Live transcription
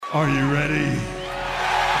Are you ready?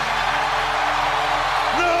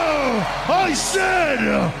 No! I said,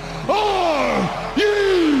 are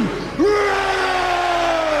you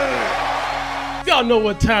ready? Y'all know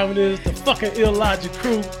what time it is. The fucking Illogic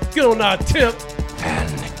crew. Get on our tip.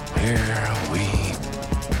 And here we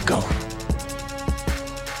go.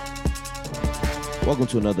 Welcome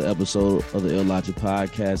to another episode of the Illogic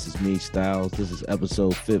Podcast. It's me, Styles. This is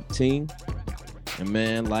episode 15. And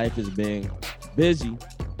man, life has been busy,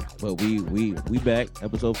 but we back.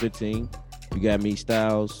 Episode 15. We got me,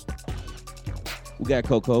 Styles. We got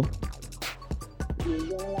Coco.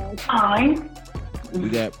 Hi. We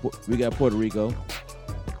got Puerto Rico.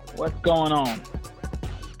 What's going on?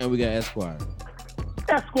 And we got Esquire.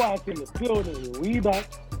 Esquire's in the building. We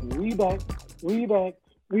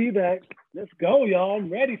back. Let's go, y'all.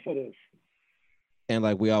 I'm ready for this. And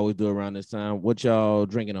like we always do around this time, what y'all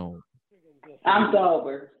drinking on? I'm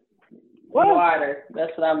sober. What? Water.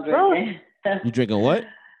 That's what I'm drinking. You drinking what?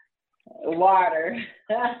 Water.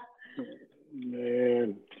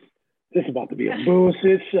 Man, this is about to be a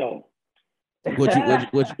bullshit show. What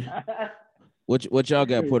y'all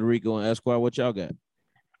got, Puerto Rico and Esquire? What y'all got?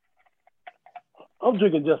 I'm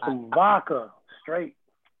drinking just some vodka, straight.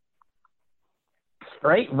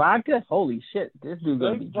 Straight vodka? Holy shit. This dude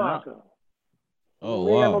gonna be Straight drunk. vodka. Oh,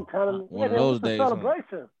 We ain't wow. no kind of- One of man, those it's a days. Huh?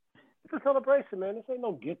 celebration. It's a celebration, man. This ain't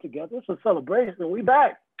no get together. It's a celebration. We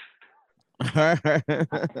back.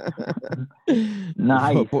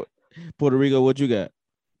 Nice. Puerto Rico, what you got?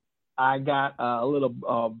 I got a little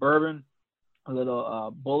bourbon, a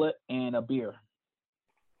little bullet, and a beer.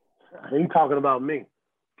 You talking about me?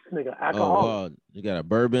 This nigga Oh, alcohol. wow. You got a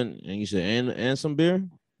bourbon and you said and some beer?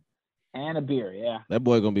 And a beer, yeah. That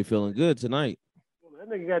boy gonna be feeling good tonight. That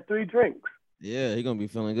nigga got 3 drinks. Yeah, he gonna be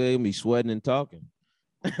feeling good. He gonna be sweating and talking.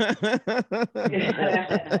 Hey,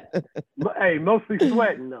 mostly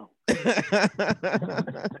sweating though.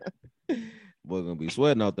 Boy gonna be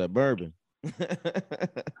sweating out that bourbon.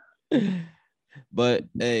 But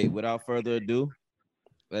hey, without further ado,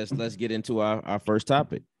 let's get into our first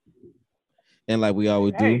topic. And like we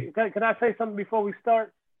always do, Hey, can I say something before we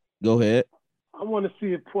start? go ahead. I want to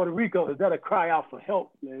see if Puerto Rico is that a cry out for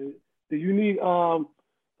help, man. Do you need the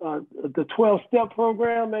 12-step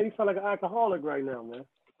program, man? You sound like an alcoholic right now, man.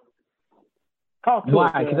 Talk to us,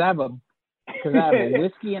 Why? man. Because I have a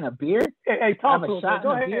whiskey and a beer? Hey, talk have to a us, shot man.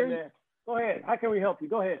 Go and a ahead, beer? man. Go ahead. How can we help you?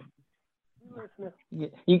 Go ahead. You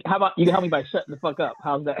listening? How about you can help me by shutting the fuck up?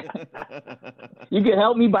 How's that? You can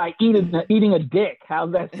help me by eating a dick.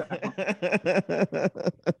 How's that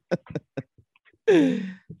sound?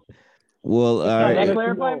 Well, all Did right. that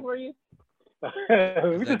clarify for you? We that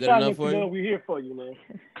just good trying to enough let for you you? know we're here for you, man.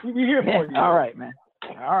 We're here for you. All right, man.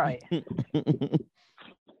 All right.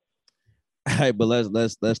 All right, but let's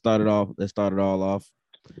start it off. Let's start it all off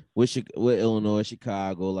with Illinois,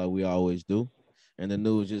 Chicago, like we always do. And the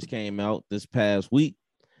news just came out this past week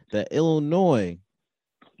that Illinois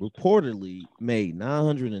reportedly made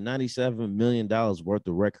 $997 million worth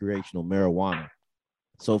of recreational marijuana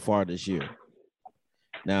so far this year.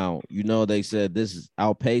 Now, you know, they said this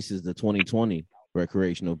outpaces the 2020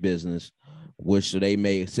 recreational business, which they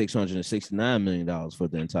made $669 million for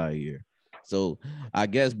the entire year. So I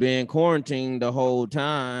guess being quarantined the whole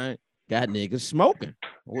time got niggas smoking.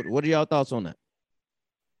 What are y'all thoughts on that?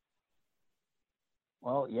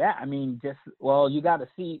 Well, yeah, I mean, you got to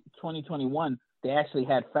see 2021. They actually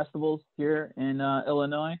had festivals here in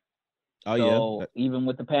Illinois. Oh, so yeah. even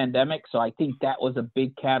with the pandemic, so I think that was a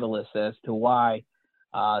big catalyst as to why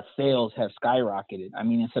sales have skyrocketed. I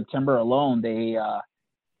mean, in September alone,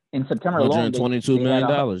 $122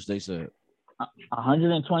 million, they said.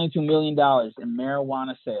 $122 million in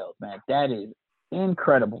marijuana sales, man. That is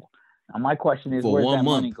incredible. Now, my question is, For where's 1 that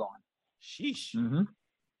month. money going? Sheesh. Mm-hmm.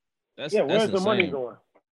 That's Where's the money insane. going?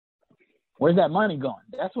 Where's that money going?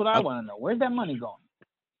 That's what I want to know. Where's that money going?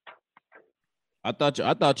 I thought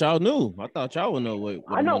y'all knew. I thought y'all would know what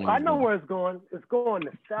I know going. where it's going. It's going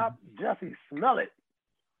to Shop Jesse Smell It.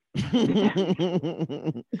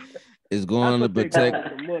 It's going to That's what they protect.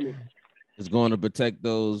 got the money. It's going to protect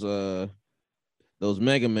those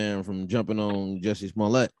Mega Man from jumping on Jesse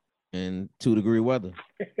Smollett in 2-degree weather.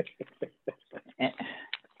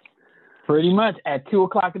 Pretty much at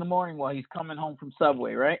 2:00 in the morning while he's coming home from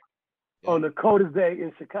Subway, right? On the coldest day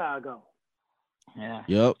in Chicago. Yeah.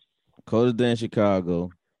 Yep. Coldest day in Chicago.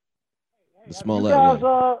 The You Smollett. guys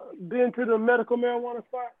Yeah. been to the medical marijuana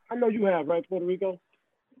spot? I know you have, right, Puerto Rico?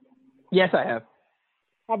 Yes, I have.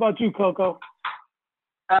 How about you, Coco?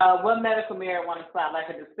 What medical marijuana spot? Like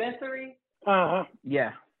a dispensary? Uh-huh.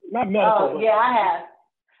 Yeah. Not medical. Oh, yeah, I have.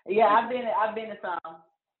 Yeah, I've been to some.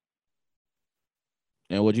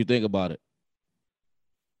 And what you think about it?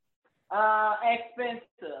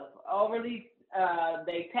 Expensive. Overly.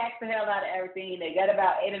 They tax the hell out of everything. They got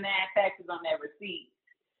about 8 or 9 taxes on their receipt.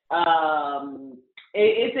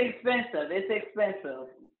 It's expensive. It's expensive.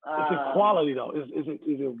 Is it quality though? Is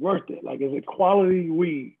it worth it? Like, is it quality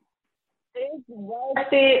weed? It's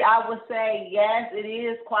worth it. I would say yes, it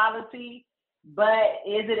is quality, but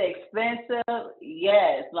is it expensive?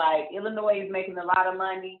 Yes. Like, Illinois is making a lot of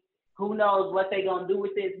money. Who knows what they're gonna do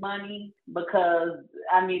with this money? Because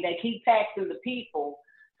I mean, they keep taxing the people.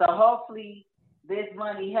 So hopefully, this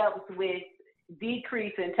money helps with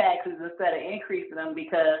decreasing taxes instead of increasing them,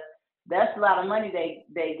 because that's a lot of money they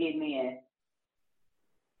getting in.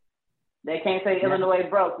 They can't say Illinois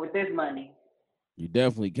broke with this money. You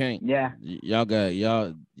definitely can't. Yeah.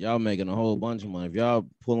 Y'all making a whole bunch of money. If y'all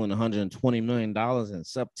pulling $120 million in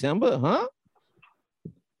September, huh?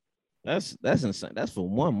 That's insane. That's for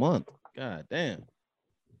 1 month. God damn.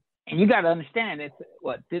 And you got to understand, it's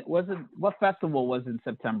what festival was in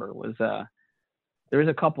September? There was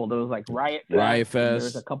a couple. There was like Riot Fest. Riot Fest. There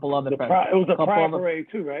was a couple other. It was a Pride Parade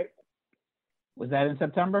too, right? Was that in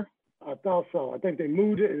September? I thought so. I think they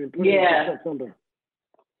moved it and put it in September.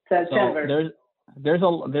 September. So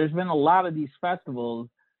there's been a lot of these festivals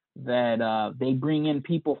that they bring in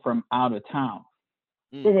people from out of town.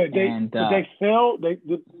 Wait, do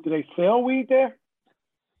they sell weed there?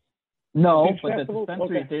 No, These but festivals? the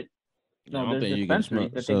dispensaries. Okay. I don't think you can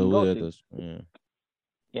smoke. That they can go to. Yeah.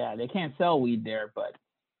 Yeah, they can't sell weed there, but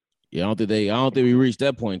Yeah, I don't think we reached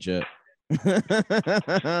that point yet.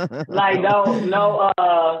 Like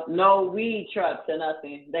no weed trucks or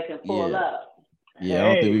nothing that can pull up. Yeah,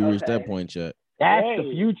 I don't think we reached that point yet. That's the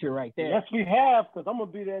future right there. Yes, we have, because I'm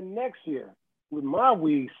gonna be there next year with my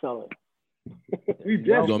weed selling.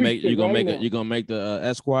 You're gonna make the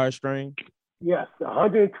Esquire strain. Yes,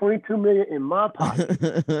 122 million in my pocket.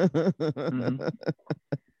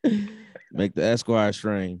 Make the Esquire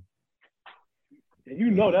strain. And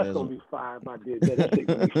you know that's gonna be fire if I did that. That shit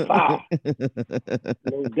gonna be fire.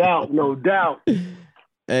 No doubt.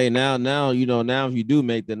 Hey, now you know. Now if you do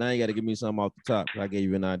make that, now you got to give me something off the top. I gave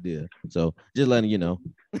you an idea, so just letting you know.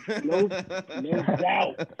 No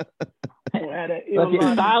doubt. Look,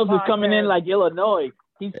 Styles is coming in like Illinois.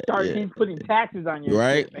 He's putting taxes on you.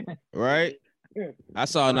 Right. I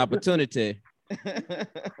saw an opportunity.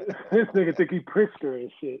 This nigga think he Pritzker and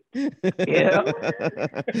shit. Yeah.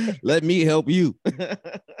 Let me help you.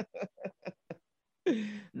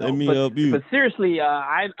 Let me help you. But seriously,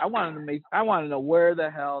 I want to know where the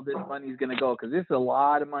hell this money is gonna go, because this is a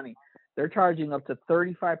lot of money. They're charging up to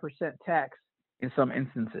 35% tax in some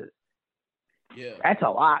instances. Yeah, that's a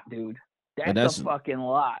lot, dude. That's a fucking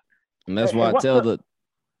lot. And that's why I tell the.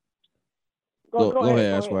 Go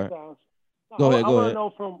ahead, Esquire. Go ahead. I want to know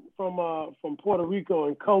from Puerto Rico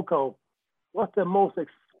and Coco, what's the most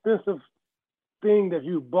expensive thing that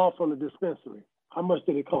you bought from the dispensary? How much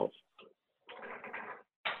did it cost?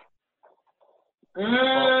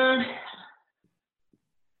 I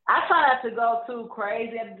try not to go too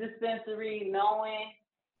crazy at the dispensary, knowing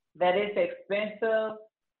that it's expensive.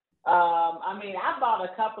 I mean, I bought a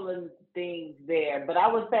couple of things there, but I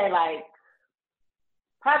would say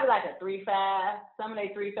probably like a 3.5. Some of their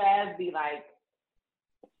 3.5s be like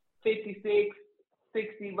 $56,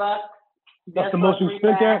 $60. That's the most you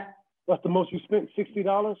spent there? That's the most you spent,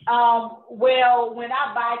 $60? Well, when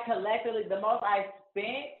I buy collectively, the most I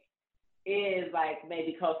spent is like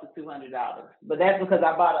maybe close to $200, but that's because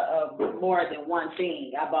I bought more than one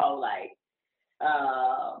thing. I bought like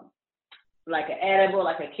an edible,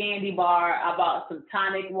 like a candy bar. I bought some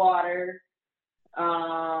tonic water,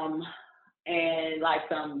 and like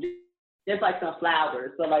some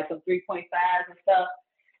flowers, so like some 3.5s and stuff.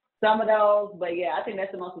 Some of those, but yeah, I think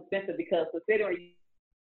that's the most expensive, because considering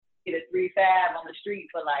you get a 3.5 on the street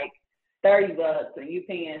for like $30 and you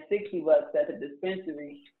paying $60 at the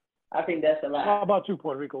dispensary, I think that's a lot. How about you,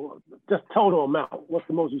 Puerto Rico? Just total amount. What's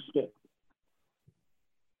the most you spent?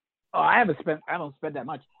 Oh, I don't spend that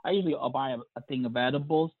much. I usually buy a thing of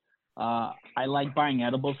edibles. I like buying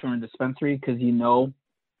edibles from a dispensary because you know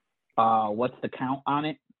what's the count on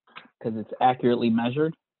it, because it's accurately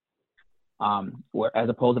measured. Where as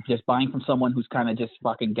opposed to just buying from someone who's kind of just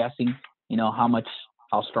fucking guessing, you know, how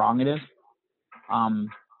strong it is.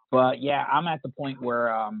 But yeah, I'm at the point where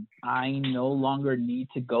I no longer need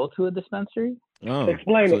to go to a dispensary. Oh,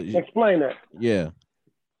 Explain that. Yeah.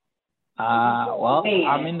 Well,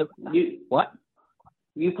 I'm in the what?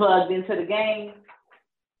 You plugged into the game?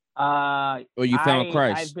 Or you found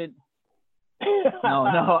Christ? I've been.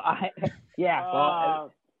 No.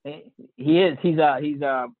 Well, he is. He's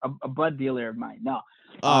a bud dealer of mine. No,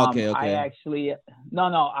 Oh, okay, I okay. actually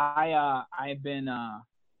I've been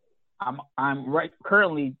I'm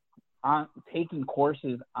currently on taking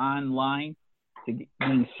courses online to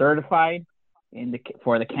being certified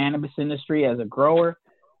for the cannabis industry as a grower,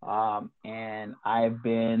 and I've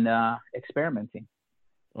been experimenting.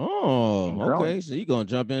 Oh, and growing. okay. So you're gonna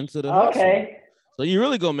jump into the hustle. Okay. So you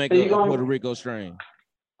really gonna make So a, you're a gonna- Puerto Rico strain.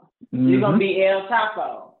 You're gonna be El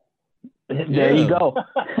Chapo There you Yeah. go.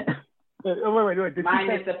 Wait. Did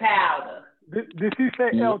minus the powder. Did she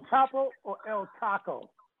say Yeah. El Chapo or El Taco?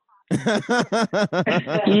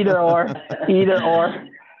 Either or.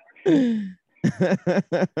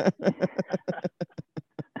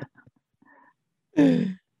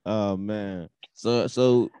 Oh man. So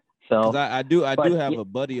because I do but have yeah. a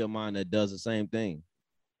buddy of mine that does the same thing.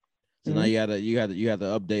 So Mhm. now you have to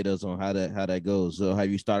update us on how that goes. So have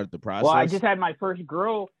you started the process? Well, I just had my first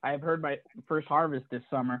grow. I've heard my first harvest this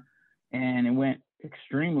summer, and it went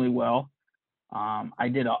extremely well. I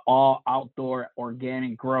did an all outdoor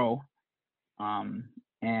organic grow. And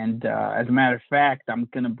as a matter of fact, I'm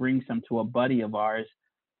going to bring some to a buddy of ours,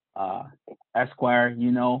 Esquire,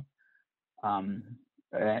 you know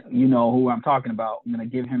who I'm talking about. I'm going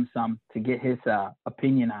to give him some to get his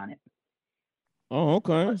opinion on it. Oh,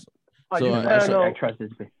 okay. Are So you I- planning I on? trust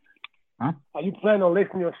his opinion. Are you planning on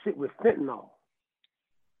lacing your shit with fentanyl?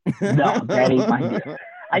 No, that ain't my deal.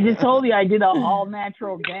 I just told you I did an all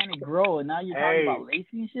natural organic grow, and now you're talking about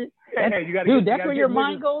lacing shit. Hey, you gotta Dude, get, that's you where gotta your get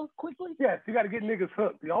mind niggas, goes quickly. Yes, you got to get niggas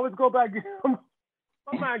hooked. You always go back. My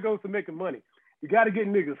mind goes to making money. You got to get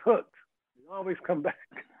niggas hooked. You always come back.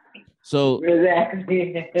 So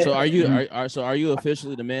Exactly. so are you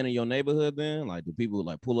officially the man in your neighborhood then? Like do people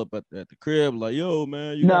like pull up at the crib like, yo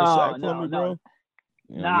man, you got a sack for me, bro?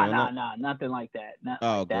 No, nothing like that. Nothing like that.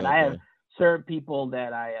 Okay, I have okay. certain people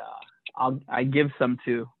that I give some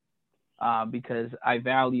to because I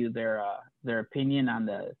value their opinion on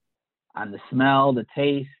the smell, the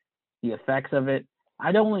taste, the effects of it.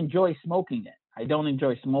 I don't enjoy smoking it. I don't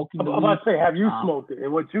enjoy smoking the I'm weed. about to say, have you smoked it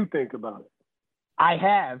and what you think about it? I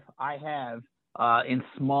have in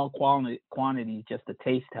small quantities just to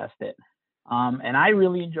taste test it. And I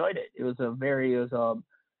really enjoyed it. It was a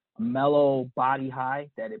mellow body high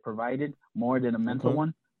that it provided more than a mental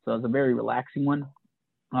one. So it was a very relaxing one.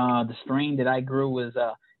 The strain that I grew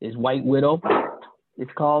is White Widow,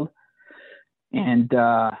 it's called. And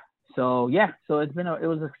so it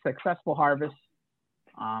was a successful harvest.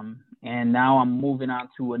 And now I'm moving on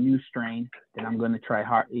to a new strain that I'm going to try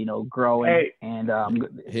growing. Hey. And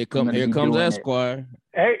Here comes Esquire.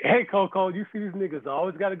 Hey, Coco, you see these niggas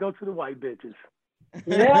always got to go to the white bitches.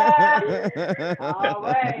 Yeah. All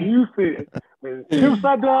right. You see it. When chips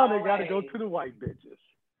are done, they got to go to the white bitches.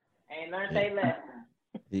 Ain't learned they lesson.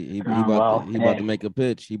 He about to make a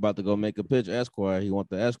pitch. He about to go make a pitch. Esquire. He want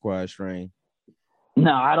the Esquire strain.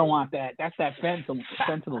 No, I don't want that. That's that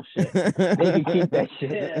fentanyl shit. They can keep that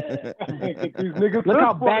shit. Get these niggas Look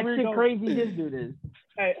how hooked, Puerto batshit Rico. crazy this dude is.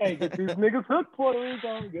 Hey, get these niggas hooked, Puerto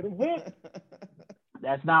Rico. Get them hooked.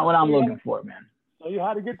 That's not what I'm looking for, man. Show you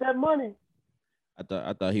how to get that money.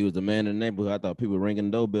 I thought he was the man in the neighborhood. I thought people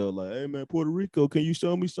ringing the doorbell like, "Hey man, Puerto Rico, can you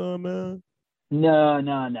sell me some, man?" No.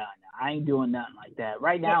 I ain't doing nothing like that.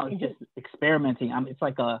 Right now, it's just experimenting. I'm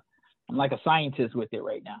like a scientist with it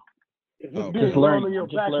right now. Is this Okay. being Just grown learning. in your I'm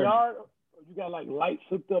just learning. backyard? Or you got like lights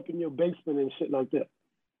hooked up in your basement and shit like that?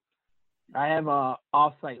 I have a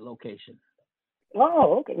off-site location.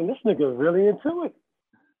 Oh, okay. And this nigga is really into it.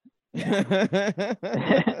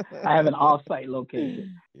 I have an off-site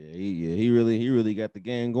location. Yeah, he really got the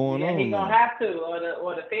game going Yeah, on. he now. gonna have to,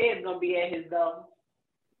 or the Fed's gonna be at his door.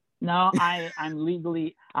 No, I'm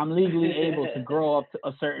legally able to grow up to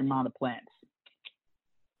a certain amount of plants.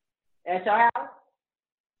 At your house?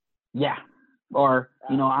 Yeah, or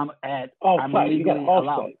I'm Off-site. You got legally off-site.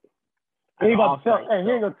 allowed. He ain't about to tell. Off-site, Hey, he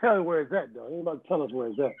so- ain't gonna tell you where it's at though. He ain't about to tell us where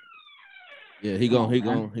it's at. Yeah, he gonna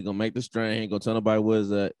make the strain. He ain't gonna tell nobody where's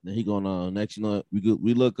that. Then he gonna next,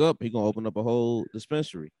 we look up. He gonna open up a whole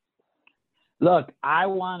dispensary. Look, I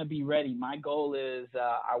want to be ready. My goal is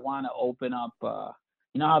I want to open up.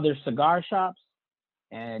 You know how there's cigar shops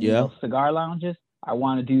and cigar lounges. I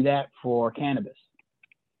want to do that for cannabis.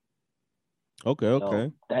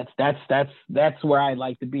 Okay. So that's where I'd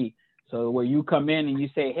like to be. So where you come in and you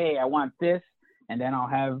say, "Hey, I want this," and then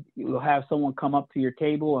you'll have someone come up to your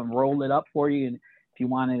table and roll it up for you. And if you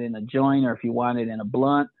want it in a joint, or if you want it in a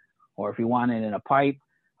blunt, or if you want it in a pipe,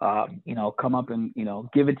 come up and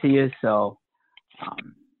give it to you. So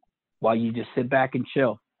while you just sit back and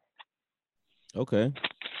chill. Okay.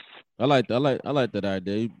 I like that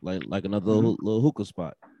idea. Like another little hookah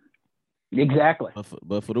spot. Exactly.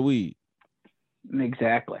 But for the weed.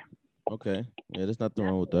 Exactly. Okay. Yeah, there's nothing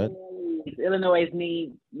wrong with that. Illinois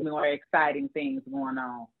need more exciting things going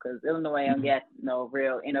on because Illinois don't get no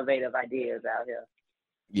real innovative ideas out here.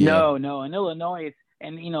 Yeah. No. In Illinois,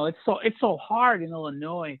 it's so hard in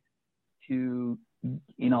Illinois to,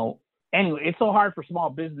 anyway, it's so hard for small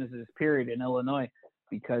businesses, period, in Illinois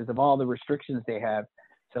because of all the restrictions they have.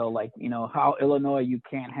 So, like, how Illinois, you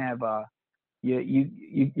can't have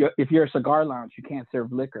if you're a cigar lounge, you can't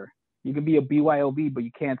serve liquor. You can be a BYOB, but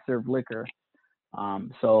you can't serve liquor.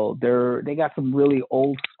 So they got some really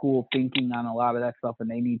old school thinking on a lot of that stuff, and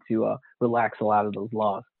they need to relax a lot of those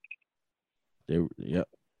laws. Yep,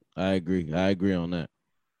 I agree. I agree on that.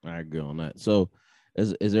 So,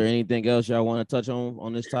 is there anything else y'all want to touch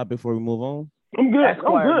on this topic before we move on? I'm good.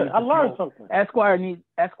 Esquire I learned something. Esquire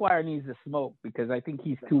needs to smoke because I think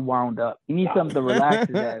he's too wound up. He needs something to relax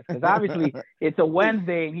his ass because obviously it's a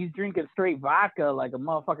Wednesday and he's drinking straight vodka like a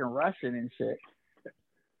motherfucking Russian and shit.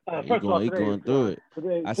 He's going through it.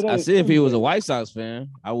 I see if he was a White Sox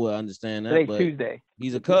fan, I would understand that. Today's but Tuesday.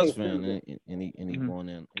 He's a Cubs fan, and he's going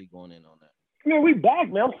in. He's going in on that. Man, we back,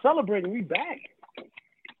 man. I'm celebrating. We back.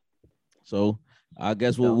 So I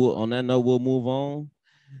guess we'll on that note we'll move on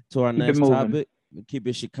to our next topic. We'll keep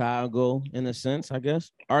it Chicago in a sense, I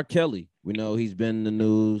guess. R. Kelly, we know he's been in the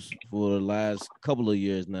news for the last couple of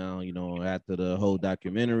years now, after the whole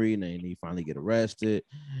documentary, and then he finally get arrested.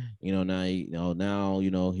 Now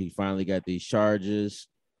he finally got these charges.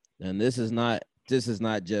 And this is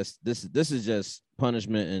just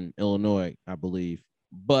punishment in Illinois, I believe.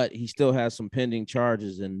 But he still has some pending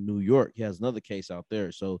charges in New York. He has another case out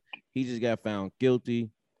there. So he just got found guilty.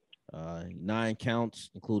 9 counts,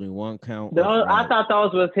 including 1 count. I thought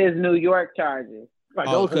those was his New York charges. Right,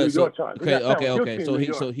 those are New York charges.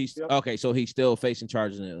 Okay. So he's still facing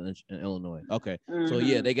charges in Illinois. Okay. Mm-hmm. So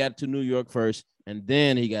yeah, they got to New York first, and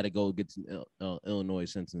then he got to go get to Illinois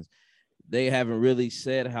sentence. They haven't really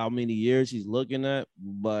said how many years he's looking at,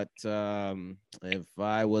 but if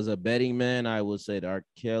I was a betting man, I would say that R.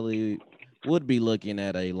 Kelly would be looking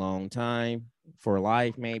at a long time. For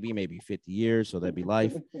life, maybe 50 years, so that'd be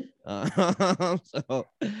life.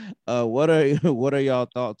 What are y'all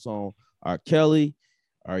thoughts on R. Kelly?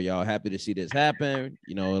 Are y'all happy to see this happen?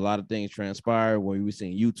 A lot of things transpired when we were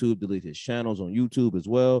seeing YouTube delete his channels on YouTube as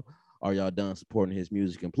well. Are y'all done supporting his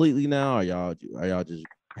music completely now? Are y'all just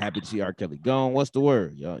happy to see R. Kelly gone? What's the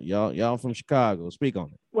word? Y'all from Chicago? Speak on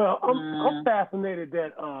it. Well, I'm fascinated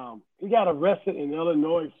that he got arrested in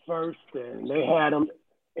Illinois first, and they had him.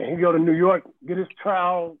 And he go to New York, get his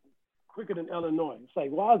trial quicker than Illinois. It's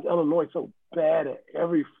like, why is Illinois so bad at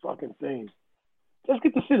every fucking thing? Just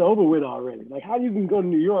get the shit over with already. Like, how you can go to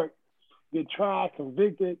New York, get tried,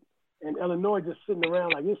 convicted, and Illinois just sitting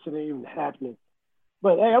around like this shit ain't even happening.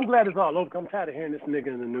 But hey, I'm glad it's all over. I'm tired of hearing this nigga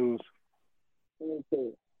in the news. Me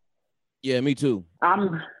too. Yeah, me too.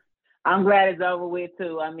 I'm glad it's over with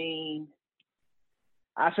too. I mean,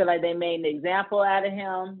 I feel like they made an example out of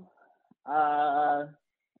him.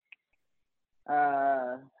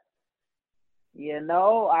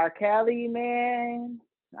 R. Kelly, man,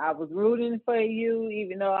 I was rooting for you,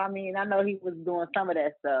 even though, I know he was doing some of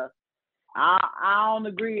that stuff. I don't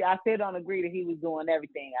agree. I still don't agree that he was doing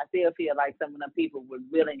everything. I still feel like some of them people were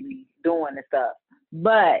willingly doing the stuff.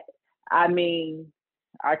 But,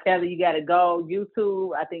 R. Kelly, you got to go.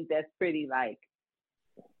 YouTube, I think that's pretty,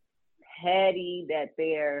 heady that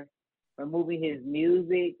they're removing his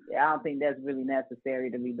music. I don't think that's really necessary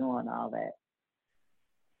to be doing all that.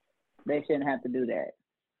 They shouldn't have to do that.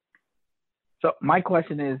 So my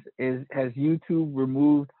question is has YouTube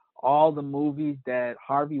removed all the movies that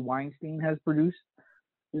Harvey Weinstein has produced?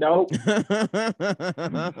 Nope.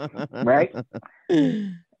 Right?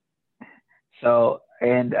 So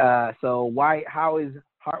how is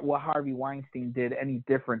what Harvey Weinstein did any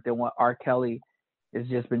different than what R. Kelly has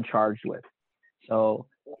just been charged with? So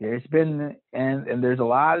there's been and there's a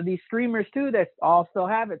lot of these streamers too that all still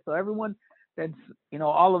have it. So everyone that's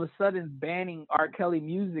all of a sudden banning R. Kelly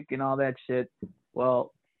music and all that shit.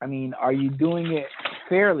 Well, are you doing it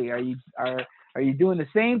fairly? Are you doing the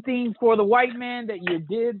same thing for the white man that you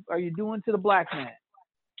did? Are you doing to the black man?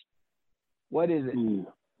 What is it?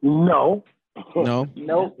 No. No.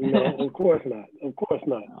 No, of course not. Of course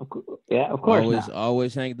not. Yeah, of course.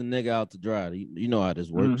 Always hang the nigga out to dry. You know how this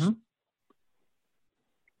works. Mm-hmm.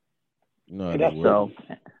 You know how this works. So,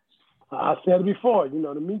 I said it before, the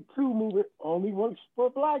Me Too movement only works for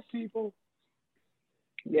black people.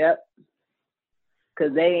 Yep.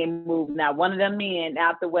 Because they ain't moved now one of them men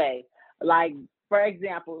out the way. Like, for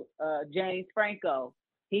example, James Franco,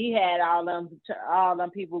 he had all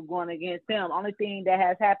them people going against him. Only thing that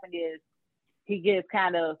has happened is he gets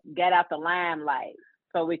kind of get out the limelight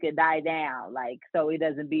so we could die down, like so he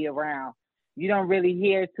doesn't be around. You don't really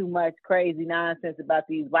hear too much crazy nonsense about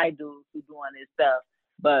these white dudes who doing this stuff.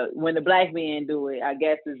 But when the black men do it, I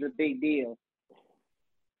guess it's a big deal.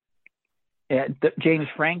 Yeah, James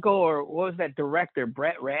Franco, or what was that director,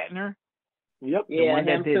 Brett Ratner? Yep. Yeah, one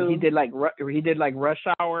him that too. he did like Rush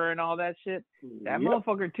Hour and all that shit. That Yep.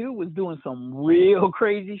 motherfucker too was doing some real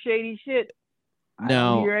crazy shady shit. I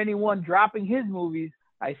Now- don't hear anyone dropping his movies.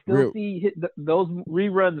 I still see those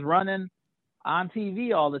reruns running on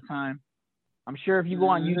TV all the time. I'm sure if you go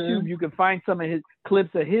on YouTube, you can find some of his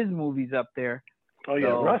clips of his movies up there. Oh yeah,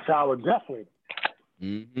 So- Rush Hour definitely.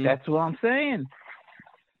 Mhm. That's what I'm saying.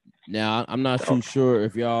 Now I'm not too sure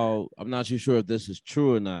if this is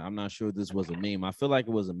true or not. I'm not sure if this was a meme. I feel like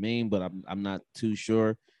it was a meme, but I'm not too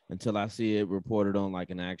sure until I see it reported on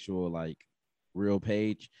like an actual like real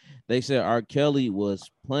page. They said R. Kelly was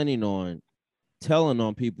planning on telling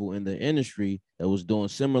on people in the industry that was doing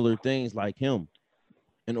similar things like him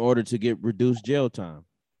in order to get reduced jail time.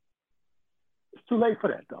 It's too late for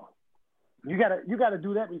that though. You gotta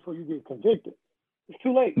do that before you get convicted. It's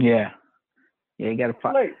too late. Yeah, you gotta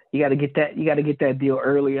Too late. get that deal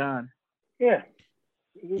early on. Yeah.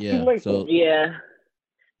 It's Yeah, too late so- for it. Yeah,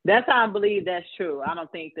 that's how I believe that's true. I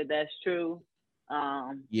don't think that that's true.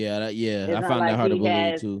 Yeah, It's I not find like that hard to he believe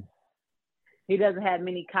has- too. He doesn't have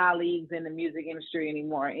many colleagues in the music industry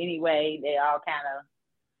anymore. Anyway, they all kind of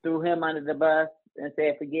threw him under the bus and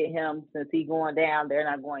said, forget him. Since he's going down, they're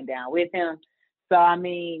not going down with him. So, I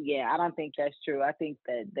mean, yeah, I don't think that's true. I think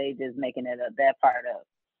that they just making it up, that part up.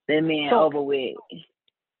 That man over with.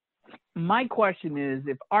 My question is,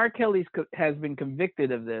 if R. Kelly has been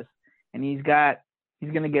convicted of this, and he's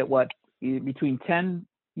gonna get what, between 10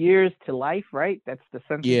 years to life, right? That's the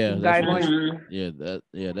sentencing Yeah, that's what-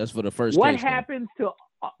 guideline. that's for the first What case. though. happens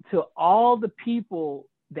to all the people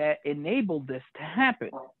that enabled this to happen?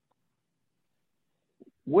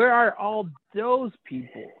 Where are all those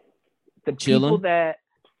people? The people Chilling?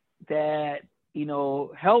 that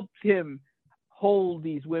helped him hold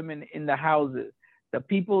these women in the houses. The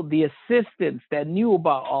people, the assistants that knew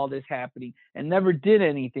about all this happening and never did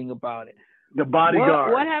anything about it. The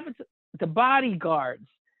bodyguard. What happened to the bodyguards?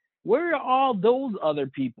 Where are all those other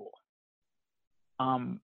people?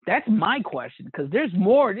 That's my question, because there's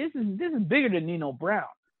more. This is bigger than Nino Brown.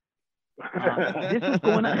 This was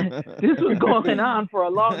going on. This was going on for a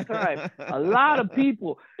long time. A lot of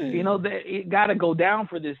people, they got to go down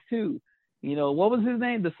for this too. What was his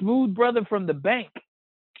name? The Smooth brother from the bank.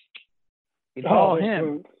 It's all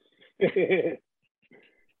him,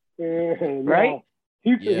 right?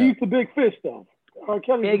 He's the big fish, though. R.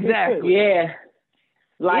 Kelly's Exactly. the big fish. Yeah.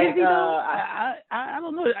 Like, Is he, though? I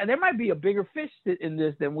don't know. There might be a bigger fish in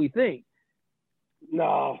this than we think.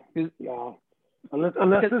 No. Unless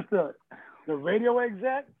it's the radio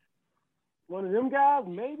exec, one of them guys,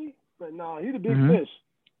 maybe. But no, he's a big fish.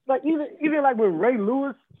 Like even like when Ray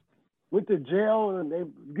Lewis went to jail and they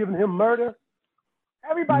giving him murder,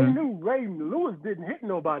 everybody knew Ray Lewis didn't hit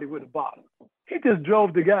nobody with a bottle. He just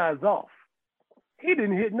drove the guys off. He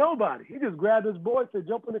didn't hit nobody. He just grabbed his boy and said,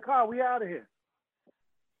 "Jump in the car, we out of here."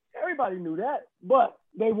 Everybody knew that, but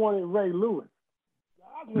they wanted Ray Lewis.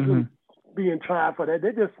 I wasn't being tried for that.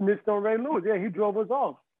 They just snitched on Ray Lewis. Yeah, he drove us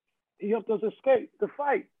off. He helped us escape the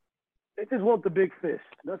fight. They just want the big fish.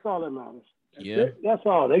 That's all that matters. Yeah, That's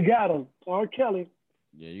all. They got him. R. Kelly.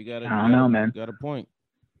 yeah, you got. I don't know, man. You got a point.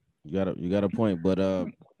 You got a point. But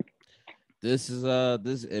this is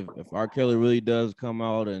if R. Kelly really does come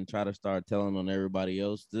out and try to start telling on everybody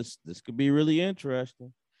else, this could be really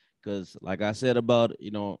interesting. Because, like I said about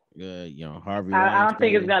Harvey, I don't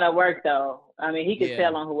think it's gonna work though. I mean, he could Yeah.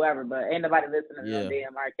 tell on whoever, but ain't nobody listening to Yeah. no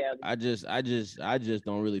damn R. Kelly. I just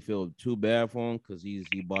don't really feel too bad for him because he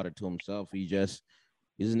bought it to himself. He's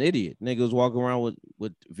an idiot. Nigga was walking around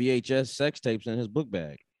with VHS sex tapes in his book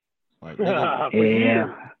bag. Like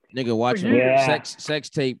nigga watching sex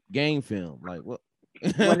tape game film. Like what?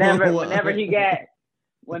 Whenever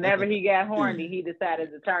he got horny, he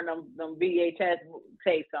decided to turn them VHS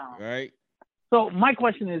tapes on. Right. So my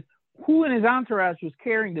question is, who in his entourage was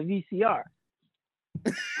carrying the VCR?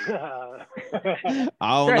 I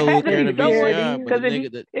don't know who's carrying the VCR, but the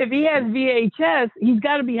nigga that if he has VHS, he's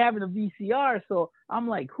got to be having a VCR. So I'm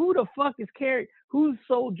like, who the fuck is carrying? Whose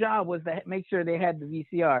sole job was to make sure they had the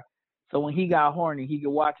VCR, so when he got horny, he could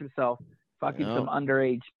watch himself fucking some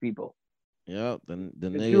underage people. Yep, the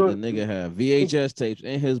nigga had VHS tapes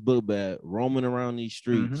in his book bag, roaming around these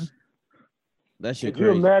streets. That shit crazy.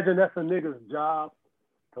 Could you imagine that's a nigga's job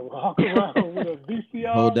to walk around with a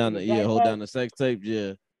VCR? Hold down the sex tape,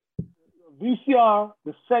 yeah. VCR,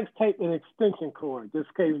 the sex tape, and extension cord. Just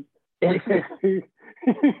in case,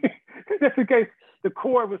 just in case the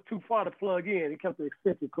cord was too far to plug in. He kept the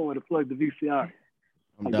extension cord to plug the VCR.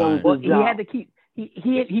 I'm dying. Well, he had to keep.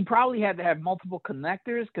 He probably had to have multiple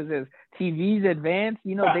connectors because as TVs advanced,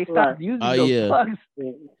 you know, they stopped using those plugs.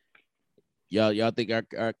 Y'all think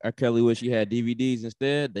our Kelly wish he had DVDs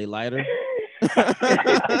instead? They lighter. He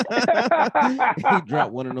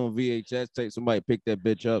dropped one of them VHS tapes. Somebody picked that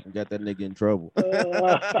bitch up and got that nigga in trouble.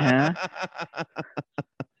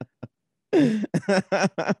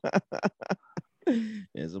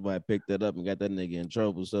 And somebody picked that up and got that nigga in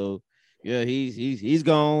trouble. So yeah, he's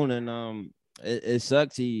gone, and it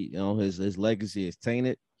sucks. His legacy is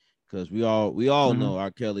tainted because we all know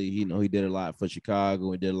R. Kelly. He did a lot for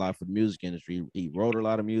Chicago. He did a lot for the music industry. He wrote a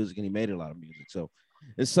lot of music and he made a lot of music. So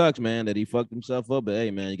it sucks, man, that he fucked himself up. But hey,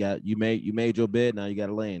 man, you made your bed. Now you got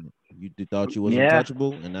to lay in it. You thought you was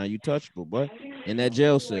untouchable, and now you touchable, boy. In that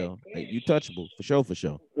jail cell, hey, you touchable for sure.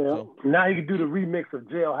 Yeah. So, now you can do the remix of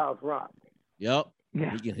Jailhouse Rock. Yep.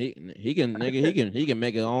 Yeah. He can make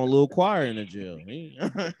his own little choir in the jail. He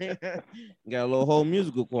got a little whole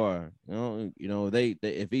musical choir. You know, they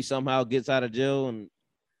if he somehow gets out of jail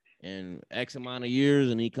and X amount of years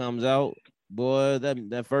and he comes out, boy,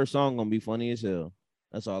 that first song gonna be funny as hell.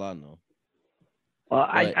 That's all I know. Well,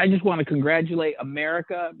 I just want to congratulate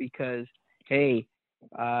America because hey,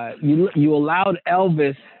 you allowed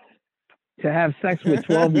Elvis to have sex with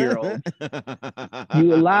 12-year-olds.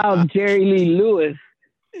 You allowed Jerry Lee Lewis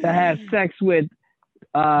to have sex with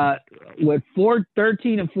 13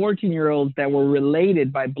 and 14-year-olds that were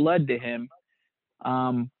related by blood to him.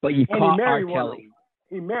 But you caught R. Kelly.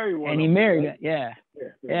 He married one. And he married it. Yeah.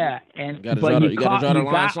 And you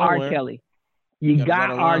got R. Kelly. You got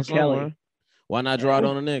R. Kelly. Why not draw it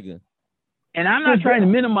on a nigga? And I'm not trying to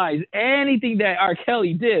minimize anything that R.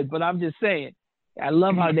 Kelly did, but I'm just saying. I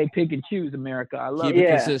love how they pick and choose, America. I love Keep it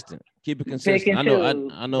consistent. Keep it consistent. I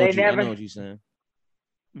know what you're saying.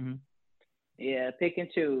 Mm-hmm. Yeah, pick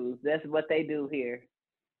and choose. That's what they do here.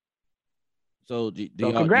 So,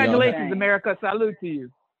 congratulations, America. Salute to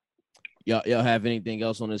you. Y'all have anything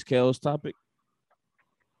else on this Kells topic?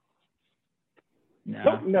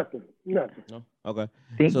 No. Nothing. No. Okay.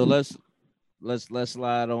 So let's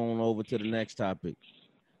slide on over to the next topic.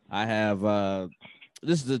 I have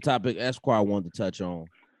this is the topic Esquire wanted to touch on.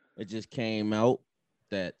 It just came out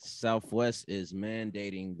that Southwest is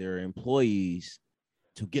mandating their employees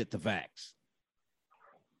to get the vax.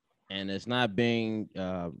 And it's not being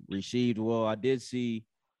received well. I did see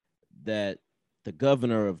that the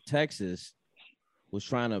governor of Texas was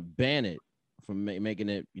trying to ban it from making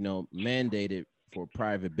it, mandated for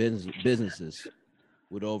private businesses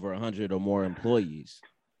with over 100 or more employees.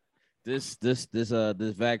 This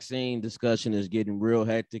vaccine discussion is getting real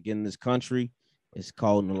hectic in this country. It's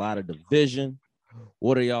causing a lot of division.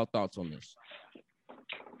 What are y'all thoughts on this?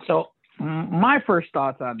 So my first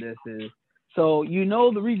thoughts on this is,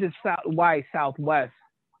 the reason why Southwest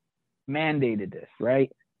mandated this,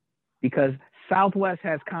 right? Because Southwest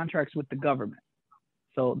has contracts with the government.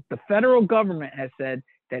 So the federal government has said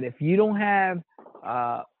that if you don't have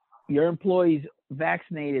your employees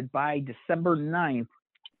vaccinated by December 9th,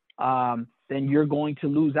 then you're going to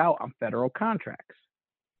lose out on federal contracts.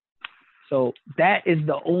 So that is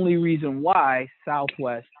the only reason why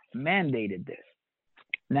Southwest mandated this.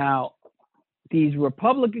 Now, these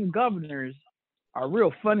Republican governors are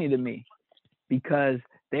real funny to me because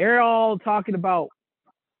they're all talking about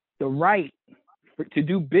the right to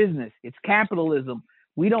do business. It's capitalism.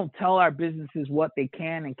 We don't tell our businesses what they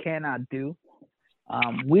can and cannot do.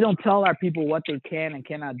 We don't tell our people what they can and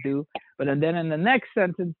cannot do. But then in the next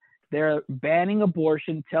sentence, they're banning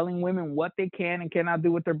abortion, telling women what they can and cannot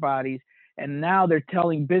do with their bodies. And now they're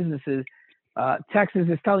telling businesses, Texas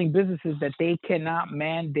is telling businesses that they cannot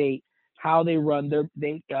mandate how they run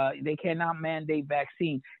they cannot mandate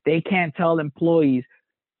vaccine. They can't tell employees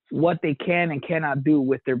what they can and cannot do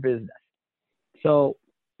with their business. So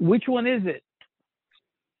which one is it?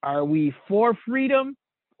 Are we for freedom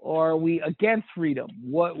or are we against freedom?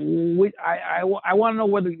 I want to know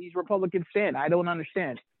whether these Republicans stand. I don't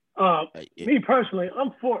understand. Me personally,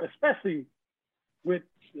 I'm for, especially with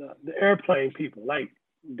the airplane people. Like,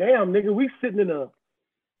 damn, nigga, we sitting in a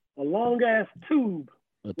long ass tube,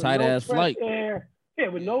 a tight ass flight. Air. Yeah,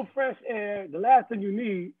 with no fresh air. The last thing you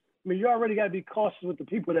need, you already got to be cautious with the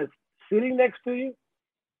people that's sitting next to you,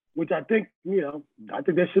 which I think, I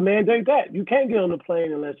think they should mandate that. You can't get on the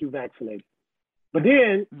plane unless you're vaccinated. But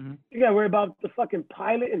then you got to worry about the fucking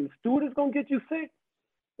pilot and the stewardess going to get you sick.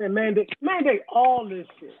 And mandate all this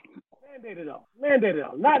shit. Mandate it all.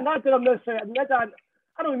 Not that I'm necessarily,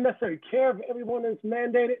 I don't necessarily care if everyone is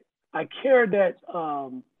mandated. I care that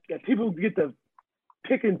that people get to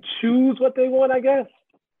pick and choose what they want, I guess.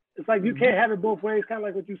 It's like you can't have it both ways, kind of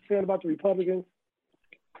like what you said about the Republicans.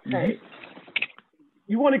 Hey,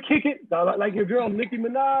 you want to kick it? Like your girl Nicki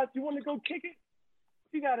Minaj, you want to go kick it?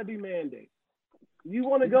 You got to be mandated. You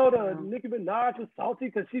want to go to Nicki Minaj or Salty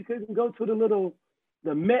because she couldn't go to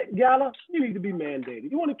the Met Gala? You need to be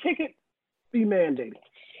mandated. You want to kick it? Be mandated.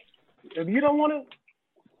 If you don't want to,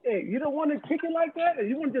 hey, you don't want to kick it like that, and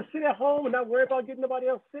you want to just sit at home and not worry about getting nobody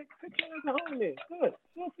else sick, sit your ass at home then. Good.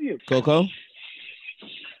 Good for you. Coco?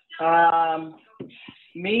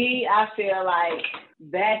 Me, I feel like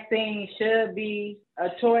vaccine should be a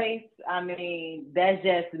choice. I mean, that's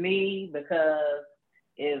just me because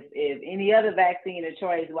if any other vaccine a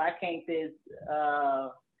choice, why can't this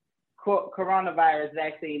coronavirus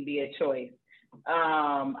vaccine be a choice?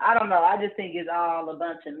 I don't know. I just think it's all a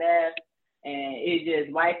bunch of mess, and it's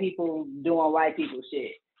just white people doing white people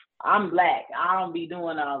shit. I'm black. I don't be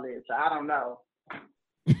doing all this. So I don't know.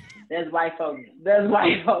 That's white folks. That's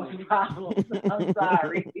white folks' problem. I'm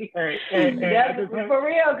sorry. That's for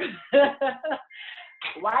real.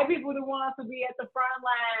 White people the ones to be at the front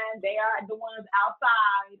line. They are the ones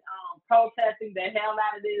outside protesting the hell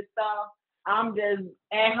out of this stuff. I'm just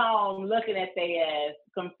at home looking at their ass,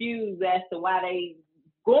 confused as to why they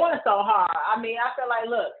going so hard. I mean, I feel like,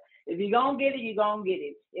 look, if you're going to get it, you're going to get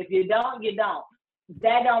it. If you don't, you don't.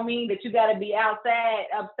 That don't mean that you got to be outside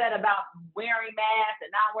upset about wearing masks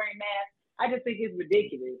and not wearing masks. I just think it's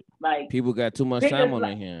ridiculous. Like, people got too much time on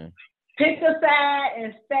their hands. Pick a side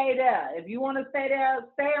and stay there. If you want to stay there,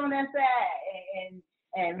 stay on that side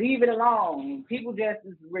and leave it alone. People just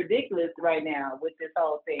is ridiculous right now with this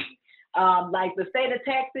whole thing. Like the state of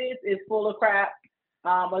Texas is full of crap.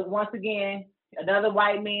 But once again, another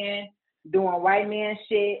white man doing white man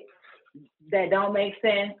shit that don't make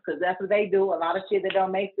sense, because that's what they do, a lot of shit that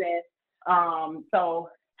don't make sense. So,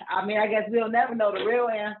 I mean, I guess we'll never know the real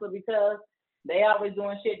answer because they always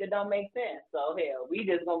doing shit that don't make sense. So, hell, we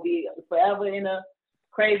just going to be forever in a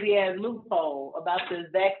crazy-ass loophole about this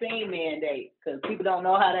vaccine mandate because people don't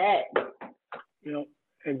know how to act. You know,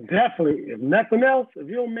 and definitely, if nothing else, if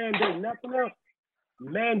you don't mandate nothing else,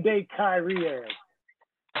 mandate Kyrie ass.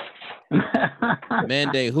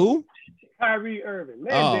 Mandate who? Kyrie Irving.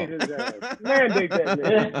 Mandate his ass. Mandate that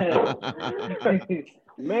nigga.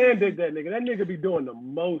 Mandate that nigga. That nigga be doing the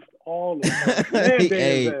most all the time. Mandate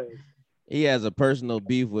his ass. He has a personal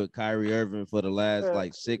beef with Kyrie Irving for the last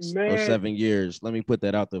like 6 or 7 years. Let me put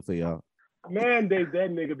that out there for y'all. Mandate that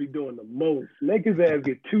nigga be doing the most. Make his ass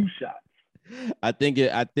get 2 shots. I think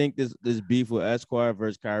this beef with Esquire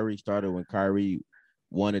versus Kyrie started when Kyrie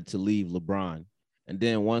wanted to leave LeBron. And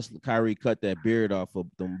then once Kyrie cut that beard off of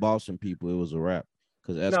them Boston people, it was a wrap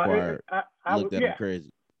because Esquire looked at him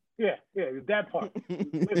crazy. Yeah, that part.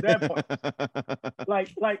 That part. Like,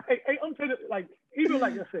 hey, I'm saying, like, even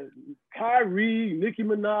like I said, Kyrie, Nicki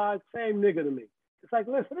Minaj, same nigga to me. It's like,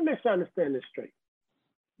 listen, let me make sure I understand this straight.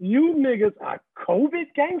 You niggas are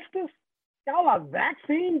COVID gangsters? Y'all are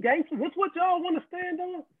vaccine gangsters? This what y'all want to stand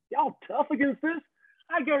on? Y'all tough against this?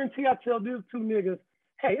 I guarantee I tell these 2 niggas,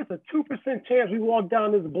 hey, it's a 2% chance we walk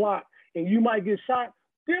down this block and you might get shot.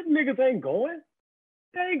 These niggas ain't going.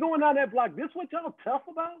 They ain't going down that block. This what y'all tough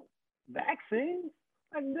about? Vaccines?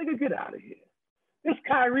 Like, nigga, get out of here. This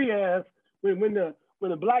Kyrie ass, when the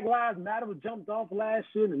Black Lives Matter was jumped off last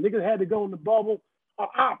year and the niggas had to go in the bubble,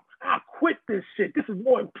 I quit this shit. This is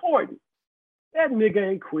more important. That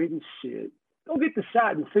nigga ain't quitting shit. Go get the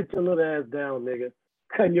shot and sit your little ass down, nigga.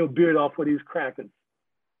 Cutting your beard off for these crackers.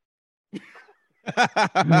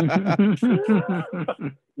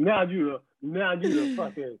 Now you the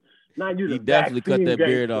fucking. Now you the. He definitely cut that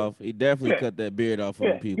beard off. He definitely cut that beard off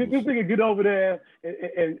on people. This nigga get over there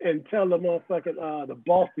and tell the motherfucking the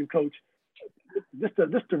Boston coach, this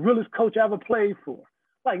the realest coach I ever played for.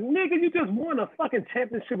 Like, nigga, you just won a fucking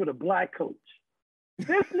championship with a black coach.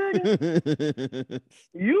 This nigga,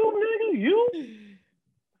 you.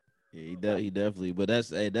 Yeah, he definitely. But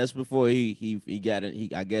that's before he got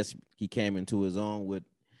it. I guess he came into his own with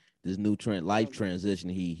this new life transition.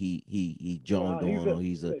 He joined on.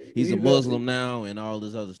 He's a Muslim now and all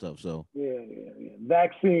this other stuff. So yeah.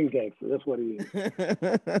 Vaccine gangster. That's what he is.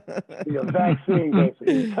 He's a vaccine gangster.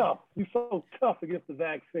 He's tough. He's so tough against the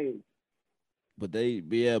vaccine. But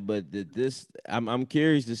this I'm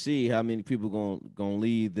curious to see how many people gonna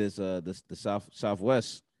leave this the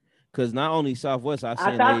Southwest. Because not only Southwest, I've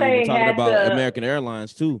seen they even talking about American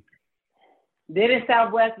Airlines too. Didn't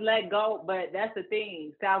Southwest let go? But that's the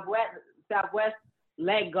thing. Southwest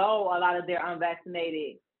let go a lot of their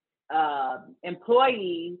unvaccinated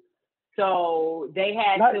employees So they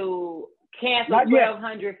had to cancel not yet.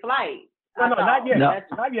 1,200 flights. No, not yet. No.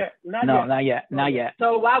 Not yet. Not yet.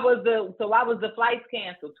 So why was the flights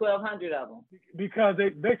canceled? 1,200 of them. Because they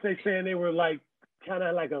basically saying they were like kind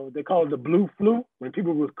of like they call it the blue flu, when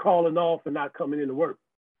people was calling off and not coming into work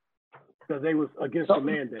because they was against the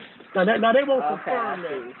mandate. Now they won't confirm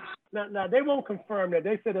that. Now they won't confirm that.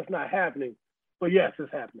 They said it's not happening, but yes,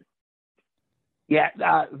 it's happening. Yeah,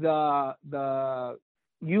 the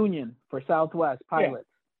union for Southwest pilots.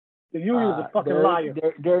 The union's a fucking liar.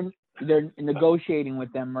 They're negotiating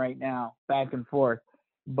with them right now, back and forth.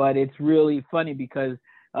 But it's really funny because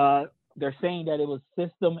they're saying that it was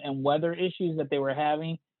system and weather issues that they were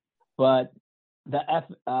having, but the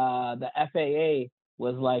FAA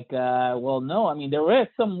was like, well, no. I mean, there was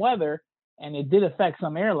some weather, and it did affect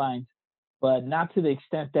some airlines, but not to the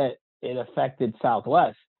extent that it affected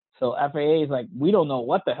Southwest. So FAA is like, we don't know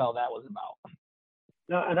what the hell that was about.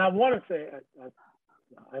 Now, and I want to say,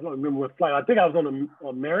 I don't remember what flight. I think I was on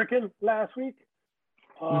American last week.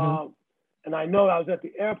 And I know I was at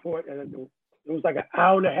the airport, and it was like an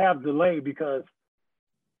hour and a half delay because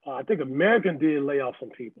I think American did lay off some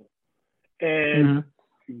people. And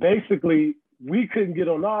basically, we couldn't get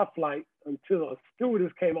on our flight until a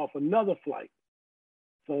stewardess came off another flight.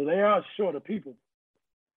 So they are short of people.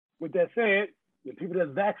 With that said, the people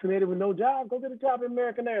that's vaccinated with no job, go get a job at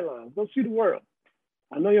American Airlines. Go see the world.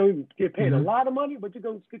 I know you don't get paid a lot of money, but you're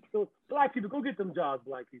going to get those black people. Go get them jobs,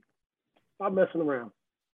 black people. Stop messing around.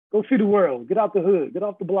 Go see the world. Get out the hood. Get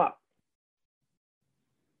off the block.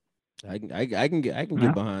 I can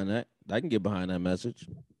get behind that. I can get behind that message.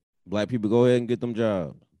 Black people, go ahead and get them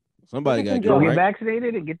jobs. Somebody got to go get get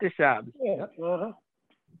vaccinated and get their jobs. Yeah.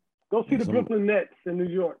 Go see the Brooklyn Nets in New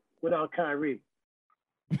York without Kyrie.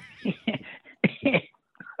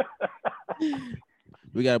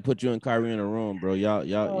 We gotta put you and Kyrie in a room, bro.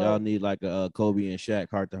 Y'all need like a Kobe and Shaq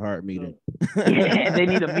heart-to-heart meeting. Yeah, they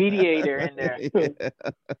need a mediator in there. It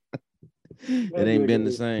ain't been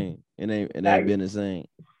the same. It ain't been the same.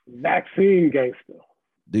 Vaccine gangster.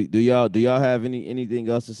 Do y'all have anything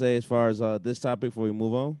else to say as far as this topic before we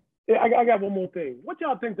move on? Yeah, I got one more thing. What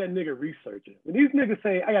y'all think that nigga researching? When these niggas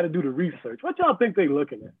say I got to do the research, what y'all think they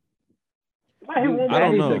looking at? I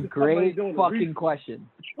don't know. That's a great fucking question.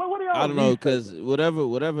 What are y'all I don't know, because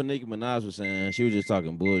whatever Nicki Minaj was saying, she was just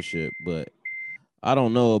talking bullshit. But I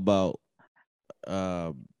don't know about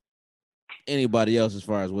anybody else as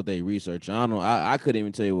far as what they research. I don't know. I couldn't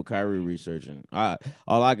even tell you what Kyrie researching.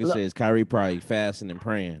 All I can say is Kyrie probably fasting and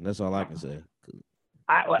praying. That's all I can say.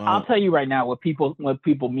 I'll tell you right now what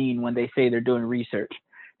people mean when they say they're doing research.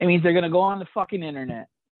 It means they're gonna go on the fucking internet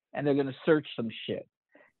and they're gonna search some shit.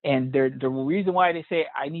 And the reason why they say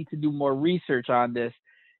I need to do more research on this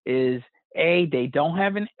is they don't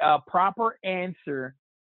have a proper answer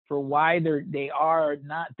for why they are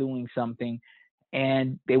not doing something,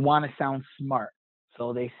 and they want to sound smart.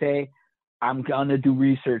 So they say I'm gonna do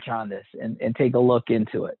research on this and take a look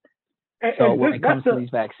into it. So when it comes to these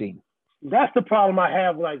vaccines, that's the problem I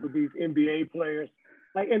have like with these NBA players.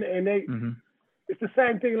 Like and they it's the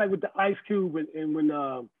same thing like with the Ice Cube and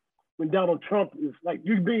when Donald Trump is like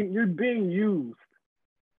you're being used.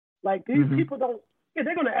 Like these people don't. Yeah,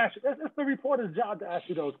 they're gonna ask you. That's the reporter's job to ask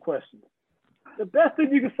you those questions. The best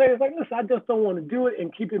thing you can say is like, listen, I just don't want to do it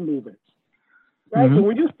and keep it moving. Right? But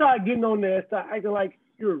when you start getting on there, start acting like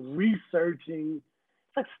you're researching,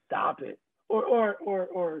 it's like stop it.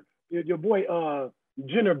 Or your boy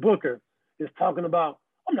Jenner Booker is talking about,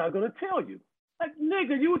 I'm not gonna tell you. Like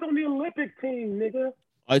nigga, you was on the Olympic team, nigga.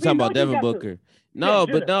 Oh, you talking about Devin Booker?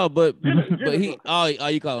 Jenner. But Jenner he you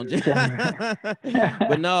call him Jenner.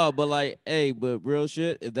 but real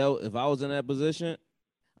shit. If I was in that position,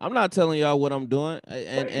 I'm not telling y'all what I'm doing.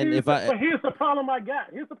 But here's the problem I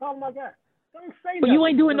got. Don't say but nothing. You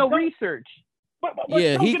ain't doing no research. But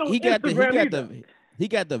yeah, he got the vax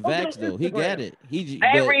though. He got it.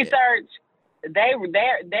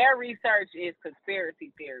 Their research is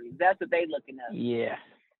conspiracy theories. That's what they looking at. Yeah.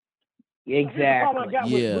 Exactly. That's the problem I got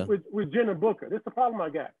with Jenner Booker. That's the problem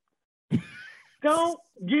I got. Don't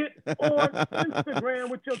get on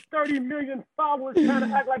Instagram with your 30 million followers trying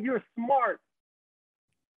to act like you're smart.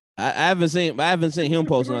 I haven't seen him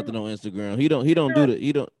post nothing on Instagram. He don't do the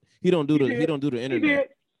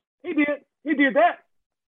internet. He did that.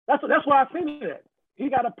 That's why I seen it. He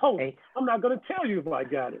got a post. Hey. I'm not gonna tell you if I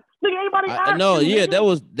got it. Nigga, anybody asked no, you, yeah,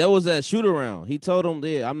 nigga? that was that shoot around. He told him,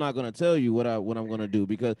 yeah, I'm not gonna tell you what I'm gonna do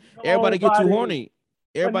because everybody get too horny.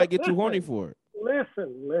 Everybody get too horny for it.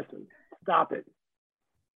 Listen, stop it.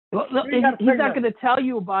 Well, look, he's not gonna tell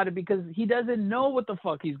you about it because he doesn't know what the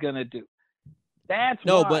fuck he's gonna do. That's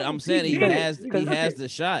No, why. but I'm saying he did it. has the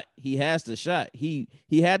shot. He has the shot. He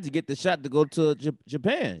had to get the shot to go to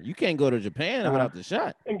Japan. You can't go to Japan without the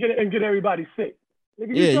shot. and get everybody sick. Nigga,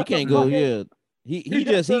 Yeah, you just a can't go. fucking- Yeah, he you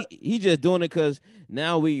just just he just doing it because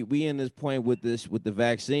now we in this point with the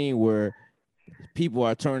vaccine where people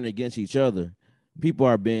are turning against each other. People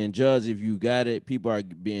are being judged if you got it. People are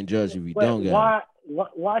being judged if you But don't got it.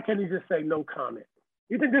 why can't he just say no comment?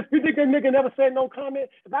 You think that nigga never said no comment?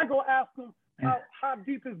 If I go ask him how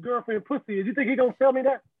deep his girlfriend pussy is, you think he gonna tell me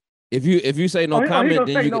that? If you say no he comment, gonna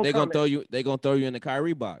then say you no they gonna comment. throw you in the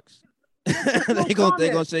Kyrie box. no they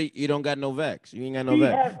comment. gonna say you don't got no vax. You ain't got no He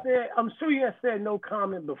vax. has said, I'm sure he has said no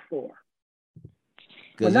comment before.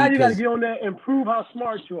 But Cause now you got to get on there and prove how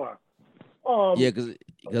smart you are.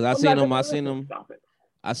 Because I seen him. Stop it.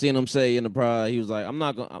 I seen him say in the pride, he was like, I'm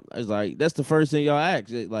not gonna. It's like that's the first thing y'all ask.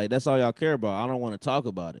 Like that's all y'all care about. I don't want to talk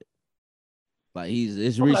about it. Like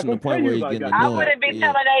it's I'm reaching the not gonna point tell where you he's about getting it. annoyed. I wouldn't be Yeah.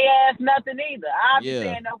 telling their ass nothing either. I'll be Yeah.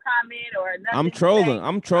 saying no comment or nothing. I'm you trolling. say.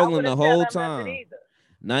 I'm I trolling wouldn't the tell whole them nothing time. either.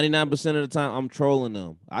 99% of the time, I'm trolling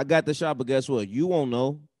them. I got the shot, but guess what? You won't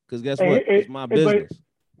know because guess Hey, what? hey, It's my hey, business.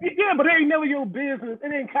 Yeah, but it ain't never your business.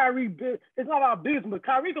 It ain't Kyrie business. It's not our business. But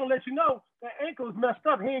Kyrie gonna let you know that ankle is messed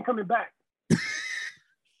up. He ain't coming back.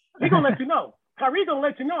 He gonna let you know. Kyrie gonna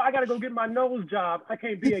let you know. I gotta go get my nose job. I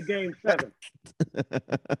can't be at Game 7.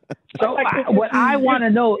 So what I want to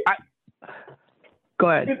know, go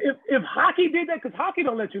ahead. If hockey did that, because hockey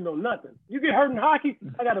don't let you know nothing. You get hurt in hockey,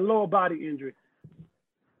 I got a lower body injury.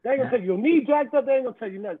 They ain't gonna tell you your knee jacked up. They ain't gonna tell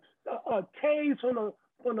you nothing. Taves from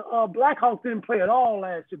the Blackhawks didn't play at all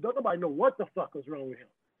last year. Don't nobody know what the fuck was wrong with him.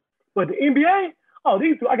 But the NBA,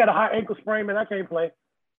 I got a high ankle sprain, man. I can't play.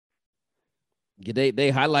 Yeah, they